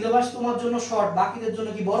সিলেবাস তোমার জন্য শর্ট, বাকিদের জন্য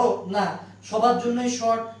কি বড় না, সবার জন্যই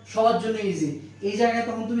শর্ট, সবার জন্য ইজি। এই জায়গায়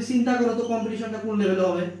তখন তুমি চিন্তা করো তো কম্পিটিশনটা কোন লেভেলে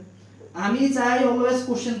হবে। আমি চাই অলওয়েজ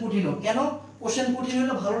কোশ্চেন কঠিন হোক। কেন? কোশ্চেন কঠিন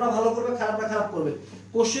হলে ভালোটা ভালো করবে, খারাপটা খারাপ করবে।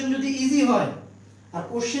 কোশ্চেন যদি ইজি হয় আর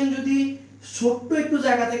কোশ্চেন যদি ছোট্ট একটু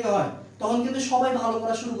জায়গা থেকে হয় তখন কিন্তু সবাই ভালো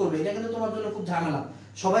করা শুরু করবে, এটা কিন্তু তোমার জন্য খুব ঝামেলা।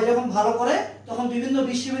 সবাই যখন ভালো করে তখন বিভিন্ন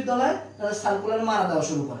বিশ্ববিদ্যালয় তাদের সার্কুলার মারা দেওয়া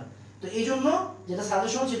শুরু করে। তো এই জন্য যেটা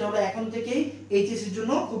সাজেশন সেটা হলো এখন থেকেই এইচএসসির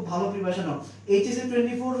জন্য খুব ভালো প্রিপারেশন হোক। এইচএসসি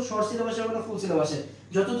 24 শর্ট সিলেবাসে হবে না ফুল সিলেবাসে?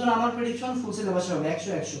 যতদূর আমার প্রেডিকশন ফুল সিলেবাসে হবে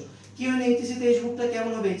 100 কি হয় এইচএসসি তে এই বুকটা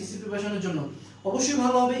কেমন হবে এইচএসসি প্রিপারেশনের জন্য? অবশ্যই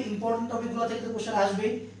ভালো হবে, ইম্পর্টেন্ট টপিকগুলো থেকে তো কোশ্চেন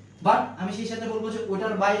আসবেই, বাট আমি সেই সাথে বলবো যে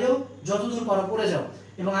ওটার বাইরেও যতদূর পারো পড়ে যাও।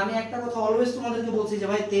 এবং আমি একটা কথা অলওয়েজ তোমাদেরকে বলছি যে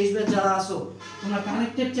ভাই 23 ব্যাচ যারা আসো তোমরা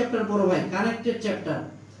কানেক্টেড চ্যাপ্টার পড়ো ভাই, কানেক্টেড চ্যাপ্টার।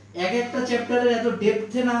 এক একটা চ্যাপ্টারের এত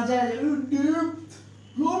ডেপথে না যায়,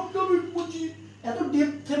 এত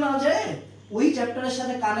ডেপথে না যায়, ওই চ্যাপ্টারের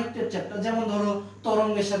সাথে কানেক্টেড চ্যাপ্টার, যেমন ধরো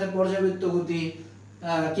তরঙ্গের সাথে পর্যাবৃত্ত গতি,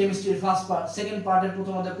 কেমিস্ট্রির ফার্স্ট পার্ট, সেকেন্ড পার্টের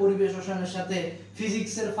প্রথম অধ্যায় পরিবেশ রসায়নের সাথে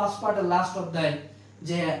ফিজিক্সের ফার্স্ট পার্টের লাস্ট অধ্যায়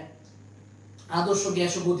যে আদর্শ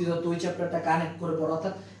গ্যাস ও গতিতত্ত্ব, ওই চ্যাপ্টারটা কানেক্ট করে পড়া,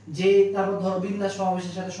 অর্থাৎ যে তারপর ধরো বিন্যাস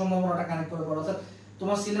সমাবেশের সাথে সম্ভাবনাটা কানেক্ট করে পড়া, অর্থাৎ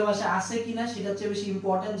তোমার সিলেবাসে আছে কিনা সেটা হচ্ছে বেশি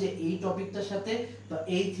ইম্পর্টেন্ট, যে এই টপিকটার সাথে বা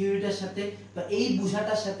এই থিওরিটার সাথে বা এই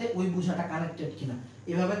বুঝাটার সাথে ওই বুঝাটা কানেক্টেড কিনা।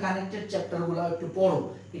 এভাবে কানেক্টেড চ্যাপ্টারগুলো একটু পড়ো,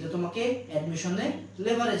 এটা তোমাকে অ্যাডমিশনে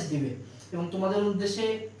লেভারেজ দিবে। এবং তোমাদের উদ্দেশ্যে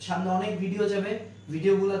সামনে অনেক ভিডিও যাবে,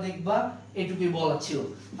 ভিডিওগুলো দেখবা, এটুকুই বলার ছিল।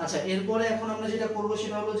 আচ্ছা, এরপরে এখন আমরা যেটা করব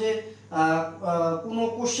সেটা হলো যে কোনো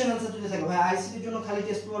কোশ্চেন আনসার যদি থাকে, ভাই আইসিটির জন্য খালি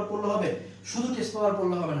টেস্ট পেপার পড়লে হবে? শুধু টেস্ট পেপার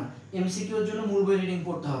পড়লে হবে না, এমসিকিউ এর জন্য মূল বই রিডিং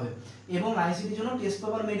পড়তে হবে। এবং আইসিটির জন্য টেস্ট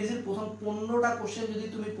পেপার মেডিসিন প্রথম 15টা কোশ্চেন যদি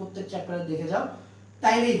তুমি প্রত্যেক চ্যাপ্টারে দেখে যাও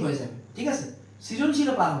তাইলেই হয়ে যাবে, ঠিক আছে? সৃজনশীল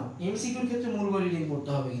পারো, এমসিকিউর ক্ষেত্রে মূল বই রিডিং পড়তে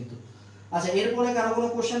হবে কিন্তু। আচ্ছা, এরপরে কারো কোনো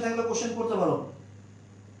কোশ্চেন থাকলে কোশ্চেন করতে পারো।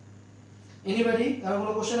 এনিবডি, কারো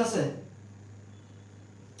কোনো কোশ্চেন আছে?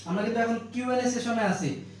 আমরা কিন্তু এখন কিউএনএ সেশনে আছি,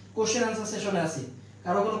 কোশ্চেন আনসার সেশনে আছি।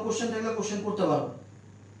 কারো কোনো কোশ্চেন থাকলে কোশ্চেন করতে পারো।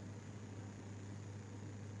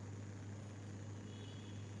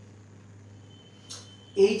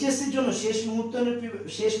 এইচএসসি এর জন্য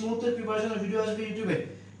শেষ মুহূর্তের প্রিপারেশনের ভিডিও আসবে ইউটিউবে।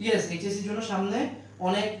 ইয়েস, এইচএসসি এর জন্য সামনে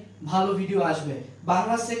অনেক ভালো ভিডিও আসবে।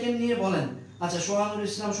 বাংলা সেকেন্ড নিয়ে বলেন। আচ্ছা, সোহানুল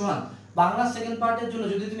ইসলাম সোহান, বাংলা সেকেন্ড পার্টের জন্য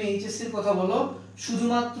যদি তুমি এইচএসসি এর কথা বলো,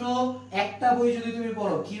 শুধুমাত্র একটা বই যদি তুমি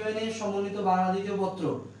পড়ো, কিউএনএ সমন্বিত বাংলা দ্বিতীয় পত্র,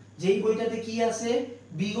 যেই বইটাতে কি আছে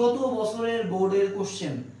বিগত বছরের বোর্ডের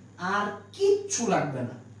কোশ্চেন, আর কিচ্ছু লাগবে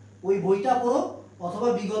না। ওই বইটা পড়ো, অথবা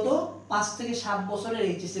বিগত 5 থেকে 7 বছরের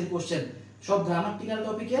এইচএসসি এর কোশ্চেন, সব গ্রামাটিক্যাল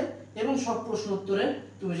টপিকের এবং সব প্রশ্ন উত্তরের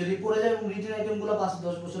তুমি যদি পড়ে যাও, এবং রিটেন আইটেমগুলো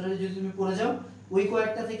 5-10 বছরের যদি তুমি পড়ে যাও, ওই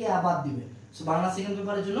কয়েকটা থেকে আবার দিবে। সো বাংলা সেকেন্ড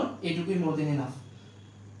পেপারের জন্য এইটুকুই মোর than enough.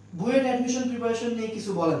 BUET admission preparation নিয়ে কিছু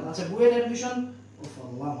বলেন। আচ্ছা, বুয়েট অ্যাডমিশন,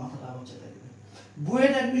 মাথাটা আবার চেপে দিবে।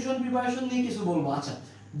 বুয়েট অ্যাডমিশন প্রিপারেশন নিয়ে কিছু বলবো। আচ্ছা,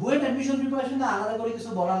 বুয়েট অ্যাডমিশন প্রিপারেশনে আলাদা করে কিছু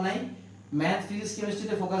বলার নাই। ম্যাথ, ফিজিক্স,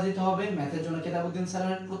 কেমিস্ট্রিতে ফোকাস দিতে হবে। ম্যাথের জন্য কেতাবুদ্দিন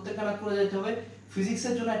স্যারের প্রত্যেকটা ম্যাথ করে যেতে হবে।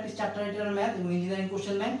 ফিজিক্সের জন্য অ্যাটলিস্ট 4টা রাইটারের ম্যাথ এবং ইঞ্জিনিয়ারিং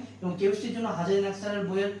কোশ্চেন ব্যাংক, এবং কেমিস্ট্রির জন্য হাজারি স্যারের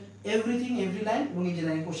বইয়ের এভরিথিং এভরি লাইন এবং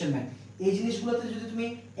ইঞ্জিনিয়ারিং কোশ্চেন ব্যাংক। এই জিনিসগুলোতে যদি তুমি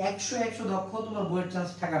 100 দক্ষ, তোমার বইয়ের চান্স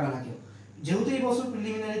ঠাকাবে না কেউ। যেহেতু এই বছর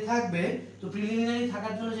প্রিলিমিনারি থাকবে, তো প্রিলিমিনারি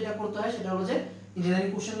থাকার জন্য যেটা করতে হয় সেটা হলো যে ইঞ্জিনিয়ারিং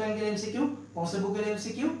কোশ্চেন ব্যাংকের এমসিকিউ, কনসেপ্ট বুকের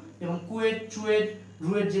এমসিকিউ এবং কুয়েট, চুয়েট,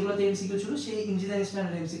 রুয়েট যেগুলোতে এমসিকিউ ছিল সেই ইঞ্জিনিয়ারিং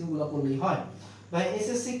স্ট্যান্ডার্ড এমসিকিউ গুলো করলেই হয়। ভাই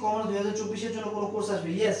এসএসসি কমার্স 2024 এর জন্য কোনো কোর্স আসবে?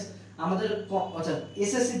 ইয়েস, আমাদের আচ্ছা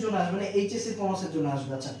এসএসসি এর জন্য আসবে না, এইচএসসি কমার্সের জন্য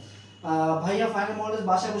আসবে। আচ্ছা ভাইয়া, ফাইনাল মডেল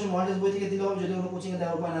বাসায় বসে মডেল বই থেকে দিলে হবে যদি কোনো কোচিং এ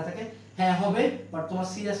দেওয়ার উপায় না থাকে? হ্যাঁ হবে, বাট তোমার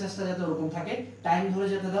সিরিয়াসনেসটা যাতে ওরকম থাকে, টাইম ধরে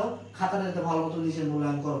যেতে দাও, খাতাটা যাতে ভালো মতো নিজের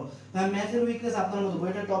মূল্যায়ন করো। ভাই ম্যাথের উইকনেস আপনার মতো,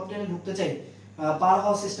 বইটা টপ 10 এ ঢুকতে চাই, পার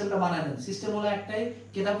হাউস সিস্টেমটা বানায় দেন। সিস্টেম হলো একটাই,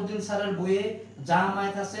 কেতাবুদ্দিন স্যারের বইয়ে যা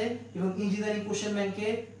ম্যাথ আছে এবং ইঞ্জিনিয়ারিং কোশ্চেন ব্যাংকে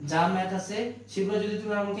যা ম্যাথ আছে সেগুলো যদি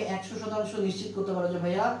তুমি আমাকে 100% নিশ্চিত করতে পারো যে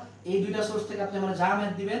ভাইয়া এই দুইটা সোর্স থেকে আপনি আমার যা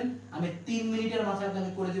ম্যাথ দিবেন আমি 3 মিনিটের মাথায়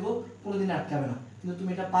আপনাকে করে দিব, কোনোদিন আটকাবে না। কিন্তু তুমি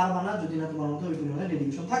এটা পারবা না যদি না তোমার মধ্যে ওই পরিমাণে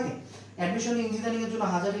ডেডিকেশন থাকে। অ্যাডমিশন ইঞ্জিনিয়ারিং এর জন্য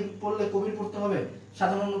হাজারি পড়লে কবির পড়তে হবে?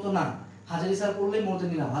 সাধারণত না, হাজারি স্যার পড়লেই মধ্যে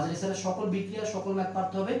নিলাম, হাজারি স্যারের সকল বিক্রিয়া সকল ম্যাথ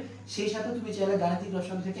পারতে হবে, সেই সাথে তুমি চাইলে গাণিতিক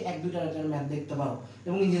রসায়ন থেকে 1-2টা ম্যাথ দেখতে পারো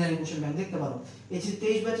এবং ইঞ্জিনিয়ারিং কোর্সের ম্যাথ দেখতে পারো। এইচএসসি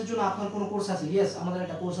 23 ব্যাচের জন্য আপনার কোনো কোর্স আছে? ইয়েস, আমাদের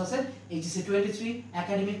একটা কোর্স আছে HSC 23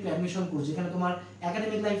 academic two admission course, যেখানে তোমার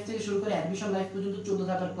একাডেমিক লাইফ থেকে শুরু করে অ্যাডমিশন লাইফ পর্যন্ত 14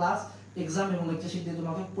 ধাপের ক্লাস, এক্সাম এবং লেকচার শিট দিয়ে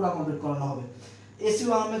তোমাকে পুরো কমপ্লিট করানো হবে। এসইউ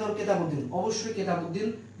আহমেদ আর কেতাবউদ্দিন, অবশ্যই কেতাবউদ্দিন,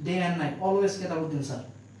 day and night always কেতাবউদ্দিন sir.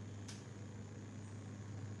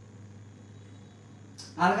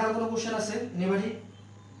 আর কার কোনো কোশ্চেন আছে? এনিবডি?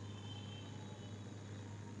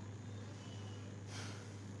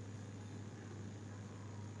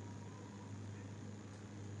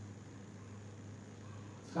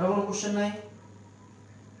 কারো কোনো কোশ্চেন নাই?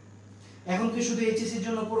 এখন কি শুধু এইচএসসি এর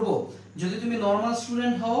জন্য পড়বো? যদি তুমি নরমাল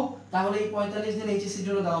স্টুডেন্ট হও তাহলে এই 45 দিন এইচএসসি এর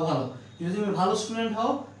জন্য দেওয়া ভালো। যদি তুমি ভালো স্টুডেন্ট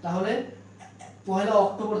হও তাহলে 1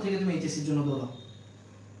 অক্টোবর থেকে তুমি এইচএসসি এর জন্য দৌড়াও।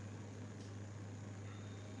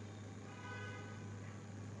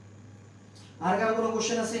 আর কার কোনো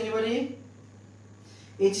কোশ্চেন আছে? এনিবডি?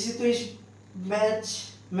 এইচএসসি তো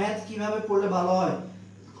ম্যাথ কিভাবে পড়লে ভালো হয়?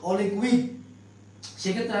 অনেক উইক।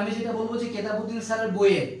 সেক্ষেত্রে আমি যেটা বলবো যে কেতাবউদ্দিন স্যারের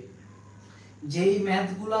বইয়ে যেই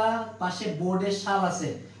ম্যাথগুলা পাশে বোর্ডের সাল আছে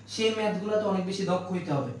সেই ম্যাথগুলাতে অনেক বেশি দক্ষ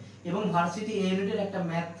হইতে হবে এবং ভার্সিটি এ ইউনিটের একটা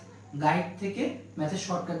ম্যাথ গাইড থেকে ম্যাথের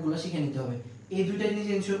শর্টকাটগুলো শিখে নিতে হবে। এই দুইটা জিনিস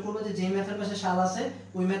এনশিওর করবে যে যেই ম্যাথের পাশে সাল আছে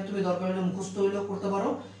ওই ম্যাথ তুমি দরকার হলে মুখস্থ হইলেও করতে পারো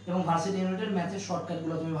এবং ভার্সিটি ইউনিটের ম্যাথের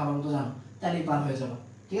শর্টকাটগুলো তুমি ভালো মতো জানো, তাহলেই পার হয়ে যাবে।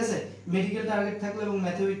 ঠিক আছে? মেডিকেল টার্গেট থাকলে এবং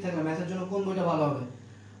ম্যাথে উইক থাকলে ম্যাথের জন্য কোন বইটা ভালো হবে?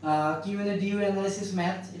 কিউএনএ ডিইউ অ্যানালাইসিস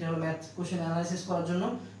ম্যাথ, এটা হলো ম্যাথ কোশ্চেন অ্যানালাইসিস করার জন্য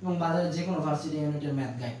এবং বাজারে যে কোনো ভার্সিটি ইউনিটের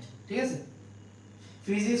ম্যাথ গাইড। ঠিক আছে?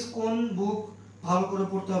 ফিজিক্স কোন বুক ভালো করে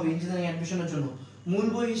পড়তে হবে ইঞ্জিনিয়ারিং অ্যাডমিশনের জন্য? মূল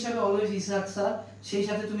বই হিসাবে অলওয়েজ ইসহাক স্যার, সেই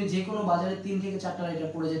সাথে তুমি যে কোনো বাজারে 3 থেকে 4টা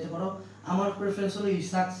রাইটার পড়ে যেতে পারো। আমার প্রেফারেন্স হলো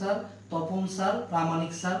ইসহাক স্যার, তপন স্যার,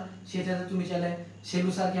 প্রামাণিক স্যার, সেটাতে তুমি চাইলে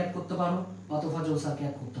শেলু স্যারকে অ্যাড করতে পারো বা তোফাজ্জল স্যারকে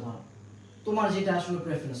অ্যাড করতে পারো। তোমার যেটা আসলে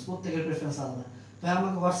প্রেফারেন্স, প্রত্যেকের প্রেফারেন্স আলাদা। ভাই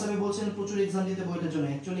আমাকে হোয়াটসঅ্যাপে বলছেন প্রচুর এক্সাম দিতে বইটার জন্য,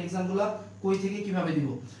 অ্যাকচুয়ালি এক্সামগুলো কই থেকে কিভাবে দিব?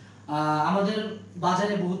 আমাদের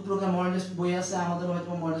বাজারে বহুত প্রকার মডেল টেস্ট বই আছে, আমাদের হয়তো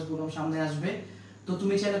মডেল টেস্ট প্রোগ্রাম সামনে আসবে, তো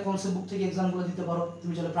তুমি চাইলে কনসেপ্ট বুক থেকে এক্সামগুলো দিতে পারো,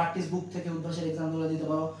 তুমি চাইলে প্র্যাকটিস বুক থেকে উদ্ভাসের এক্সামগুলো দিতে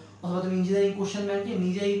পারো, অথবা তুমি ইঞ্জিনিয়ারিং কোশ্চেন ব্যাংকে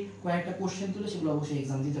নিজেই কয়েকটা কোশ্চেন তুলে সেগুলো অবশ্যই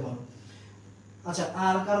এক্সাম দিতে পারো। আচ্ছা,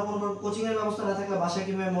 আর কারো কোনো কোচিং এর ব্যবস্থা না থাকলে বাসায়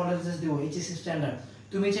কিভাবে মডেল টেস্ট দিব? এইচএসসি স্ট্যান্ডার্ড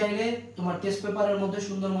তুমি চাইলে তোমার টেস্ট পেপারের মধ্যে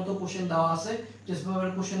সুন্দর মতো কোশ্চেন দেওয়া আছে, টেস্ট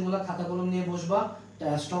পেপারের কোশ্চেনগুলো খাতা কলম নিয়ে বসবা,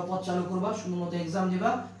 স্টপ ওয়াচ চালু করবা, সুন্দর মতো এক্সাম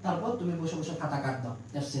দিবা, তারপর তুমি বসে বসে খাতা কাটবা,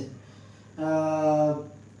 দ্যাটস ইট।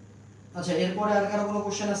 আচ্ছা, এরপরে আর কারো কোনো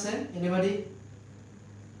কোশ্চেন আছে? এনিবডি?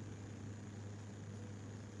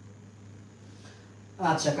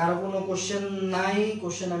 আচ্ছা, কারো কোনো কোশ্চেন নাই?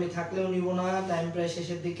 কোশ্চেন আমি থাকলেও নিব না, টাইম প্রায়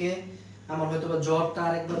শেষের দিকে, আমার হয়তো বা জ্বরটা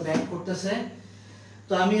আরেকবার ব্যাক করতেছে।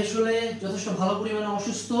 তো আমি আসলে যথেষ্ট ভালো পরিমাণে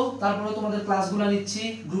অসুস্থ, তারপরে তোমাদের ক্লাসগুলো নিচ্ছি,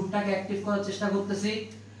 গ্রুপটাকে অ্যাক্টিভ করার চেষ্টা করতেছি।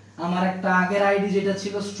 আমার একটা আগের আইডি যেটা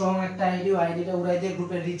ছিল স্ট্রং একটা আইডি, ওই আইডিটা উড়াই দিয়ে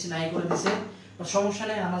গ্রুপের রিচ নাই করে দিছে। সমস্যা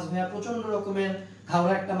নেই, আনাস ভাইয়া প্রচন্ড রকমের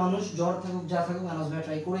ঘাওড়া একটা মানুষ, জ্বর থাকুক যা থাকুক আনাস ভাইয়া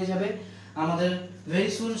ট্রাই করে যাবে। আমাদের ভেরি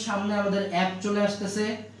সুন সামনে আমাদের অ্যাপ চলে আসতেছে,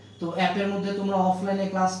 তো অ্যাপের মধ্যে তোমরা অফলাইনে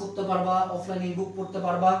ক্লাস করতে পারবা, অফলাইনে ইবুক পড়তে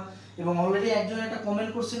পারবা। এবং অলরেডি একজন একটা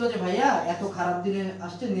কমেন্ট করছিল যে ভাইয়া এত খারাপ দিনে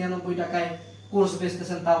আসছে 99 টাকায় কোর্স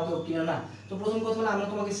বেচতেছেন, তাও কেউ কিনে না। তো প্রথম কথা হলো আমরা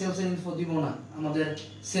তোমাকে সেলসের ইনফো দিব না আমাদের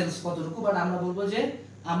সেলস কতটুকু, বাট আমরা বলবো যে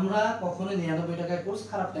আমরা কখনো 99 টাকায় কোর্স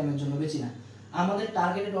খারাপ টাইমের জন্য বেচি না। আমাদের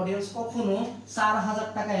টার্গেটেড অডিয়েন্স কখনো 4000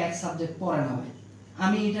 টাকায় এক সাবজেক্ট পড়ে না ভাই।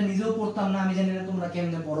 আমি এটা নিজেও পড়তাম না, আমি জানি না তোমরা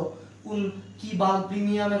কেমনে পড়ো, কোন কি বাল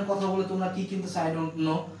প্রিমিয়ামের কথা বলে তোমরা কি কিনতে চাই ডোন্ট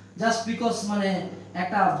নো, জাস্ট বিকজ মানে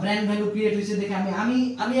একটা ব্র্যান্ড ভ্যালু ক্রিয়েট হয়েছে দেখে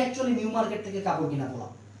আমি অ্যাকচুয়ালি নিউ মার্কেট থেকে কাপড় কিনা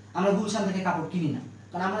বললাম, আমরা গুলশান থেকে কাপড় কিনি না,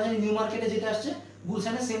 কারণ আমরা জানি নিউ মার্কেটে যেটা আসছে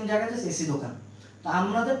গুলশানের সেম জায়গায় এসি দোকান। তো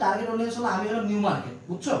আমাদের টার্গেট অডিয়েন্স হলো আমি হলো নিউ মার্কেট,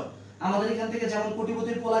 বুঝছো? আমাদের এখান থেকে যেমন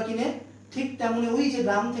কোটিপতির পোলা কিনে, ঠিক তেমনি ওই যে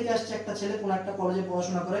গ্রাম থেকে আসছে একটা ছেলে কোন একটা কলেজে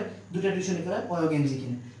পড়াশোনা করে, 2টা টিউশনি করে, পয়ো গেঞ্জি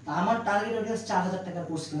কিনে। তা আমার টার্গেট অডিয়েন্স 4000 টাকার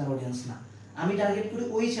কোর্স কেনার অডিয়েন্স না, আমি টার্গেট করি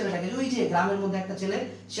ওই ছেলেটাকে, ওই যে গ্রামের মধ্যে একটা ছেলে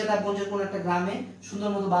সেতাবগঞ্জের কোন একটা গ্রামে সুন্দর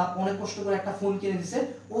মতো বাপ অনেক কষ্ট করে একটা ফোন কিনে দিছে,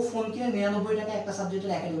 ও ফোন কিনে 99 টাকা একটা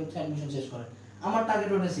সাবজেক্টের একাডেমিক অ্যাডমিশন শেষ করে। আমার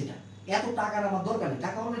টার্গেট অডিয়েন্স এটা, এত টাকার আমার দরকার নেই,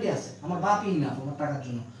 টাকা অলরেডি আছে, আমার বাপই না আমার টাকার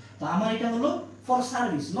জন্য। তো আমার এটা হলো for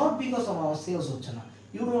service, not because of our sales হচ্ছে না।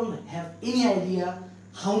 You don't have any idea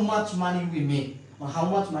how much money we make or how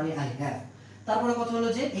much money I have। তারপরে কথা হলো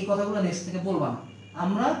যে এই কথাগুলো নেক্সট থেকে বলবা না,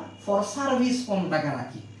 আমরা ফর সার্ভিস কম টাকা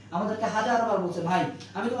রাখি। আমাদেরকে হাজারবার বলছে ভাই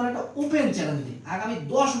আমি তোমার একটা ওপেন চ্যালেঞ্জ দিই, আগামী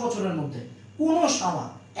 10 বছরের মধ্যে কোন শালা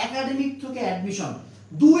একাডেমিক থেকে অ্যাডমিশন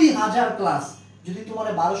 2000 ক্লাস যদি তোমার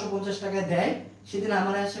 1250 টাকায় দেয়, সেদিন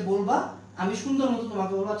আমার এসে বলবা, আমি সুন্দর মতো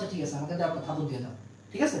তোমাকে বলবো আচ্ছা ঠিক আছে আমাকে দাও, একটা থাপড় দিয়ে দাও,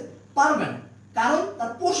 ঠিক আছে? পারবে না, কারণ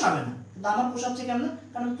তার পোষাবে না। কিন্তু আমার পোষাচ্ছে কেন?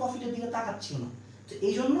 কারণ প্রফিটের দিকে তাকাচ্ছি না। তো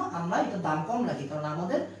এই জন্য আমরা এটা দাম কম রাখি, কারণ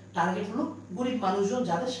আমাদের টার্গেট হলো গরিব মানুষজন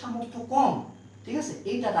যাদের সামর্থ্য কম, ঠিক আছে,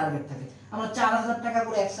 এইটা টার্গেট থাকে। আমরা 4000 টাকা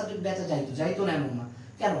করে এক সাবজেক্ট বেচা যাইতো না এমন না।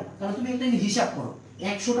 কেন? কারণ তুমি একটা হিসাব করো,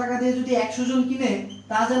 100 টাকা দিয়ে যদি 100 জন কিনে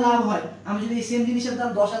তা যে লাভ হয়, আমি যদি এই সেম জিনিসের দাম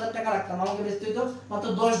 10,000 টাকা রাখতাম, আমাকে বেচতে হইতো মাত্র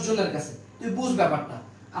 10 জনের কাছে। তুই বুঝ ব্যাপারটা,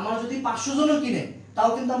 আমার যদি 500 জনও কিনে তাও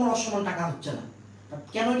কিন্তু আমার অসমান টাকা হচ্ছে না।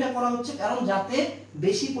 কেন এটা করা হচ্ছে? কারণ যাতে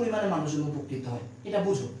বেশি পরিমাণে মানুষজন উপকৃত হয়, এটা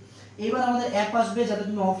বুঝো। এবার আমাদের অ্যাপ আসবে যাতে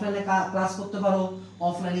তুমি অফলাইনে ক্লাস করতে পারো,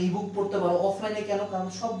 অফলাইনে ইবুক পড়তে পারো। অফলাইনে কেন? কারণ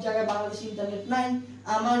সব জায়গায় বাংলাদেশে ইন্টারনেট নাই।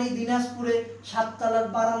 আমার এই দিনাজপুরে 7 তলার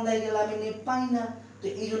বারান্দায় গেলে আমি নেট পাই না। তো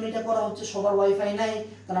এই জন্য এটা করা হচ্ছে, সবার ওয়াইফাই নাই।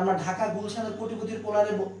 কারণ আমরা ঢাকা গুলশানের কোটিপতির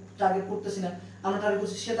পোলারে টার্গেট করতেছি না, আমরা টার্গেট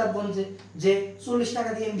করছি সেতাবগঞ্জে যে 40 টাকা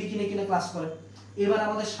দিয়ে এমবি কিনে কিনে ক্লাস করে। এবার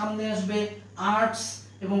আমাদের সামনে আসবে আর্টস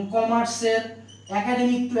এবং কমার্সের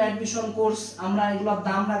একাডেমিক টু অ্যাডমিশন কোর্স। আমরা এগুলোর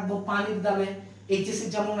দাম রাখবো পানির দামে। এইচএসসি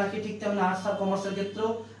যেমন রাখি ঠিক তেমন আর্টস আর কমার্সের ক্ষেত্রেও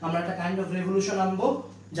আমরা একটা কাইন্ড অফ রেভলিউশন আনবো,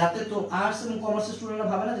 যাতে তো আর্টস এবং কমার্সের স্টুডেন্টরা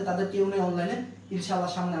ভাবে না যে তাদের কেউ নেই অনলাইনে।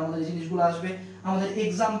 ইনশাআল্লাহ সামনে আমাদের এই জিনিসগুলো আসবে। আমাদের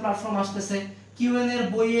এক্সাম প্ল্যাটফর্ম আসতেছে। কিউএন এর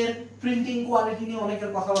বইয়ের প্রিন্টিং কোয়ালিটি নিয়ে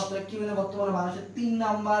অনেকের কথাবার্তা। কিউএন এ বর্তমানে বাংলাদেশের 3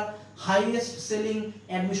 number highest selling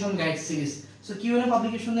admission guide series. So QN এ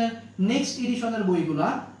পাবলিকেশনের নেক্সট এডিশনের বইগুলা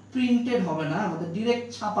প্রিন্টেড হবে না, আমাদের ডাইরেক্ট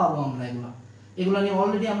ছাপাবো আমরা। এগুলা নিয়ে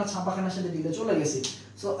অলরেডি আমরা ছাপাখানার সাথে দিতে চলে গেছি।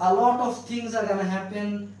 So a lot of things are gonna happen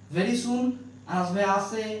very soon. আসবে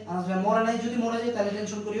আছে, আসবে মরে নাই, যদি মরে যায় তাহলে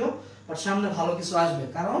টেনশন করিও, বাট সামনে ভালো কিছু আসবে,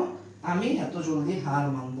 কারণ আমি এত জলদি হার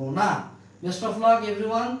মানবো না। Best of luck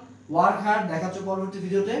everyone, work hard. দেখা হচ্ছে পরবর্তী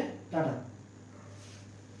ভিডিওতে। টাটা।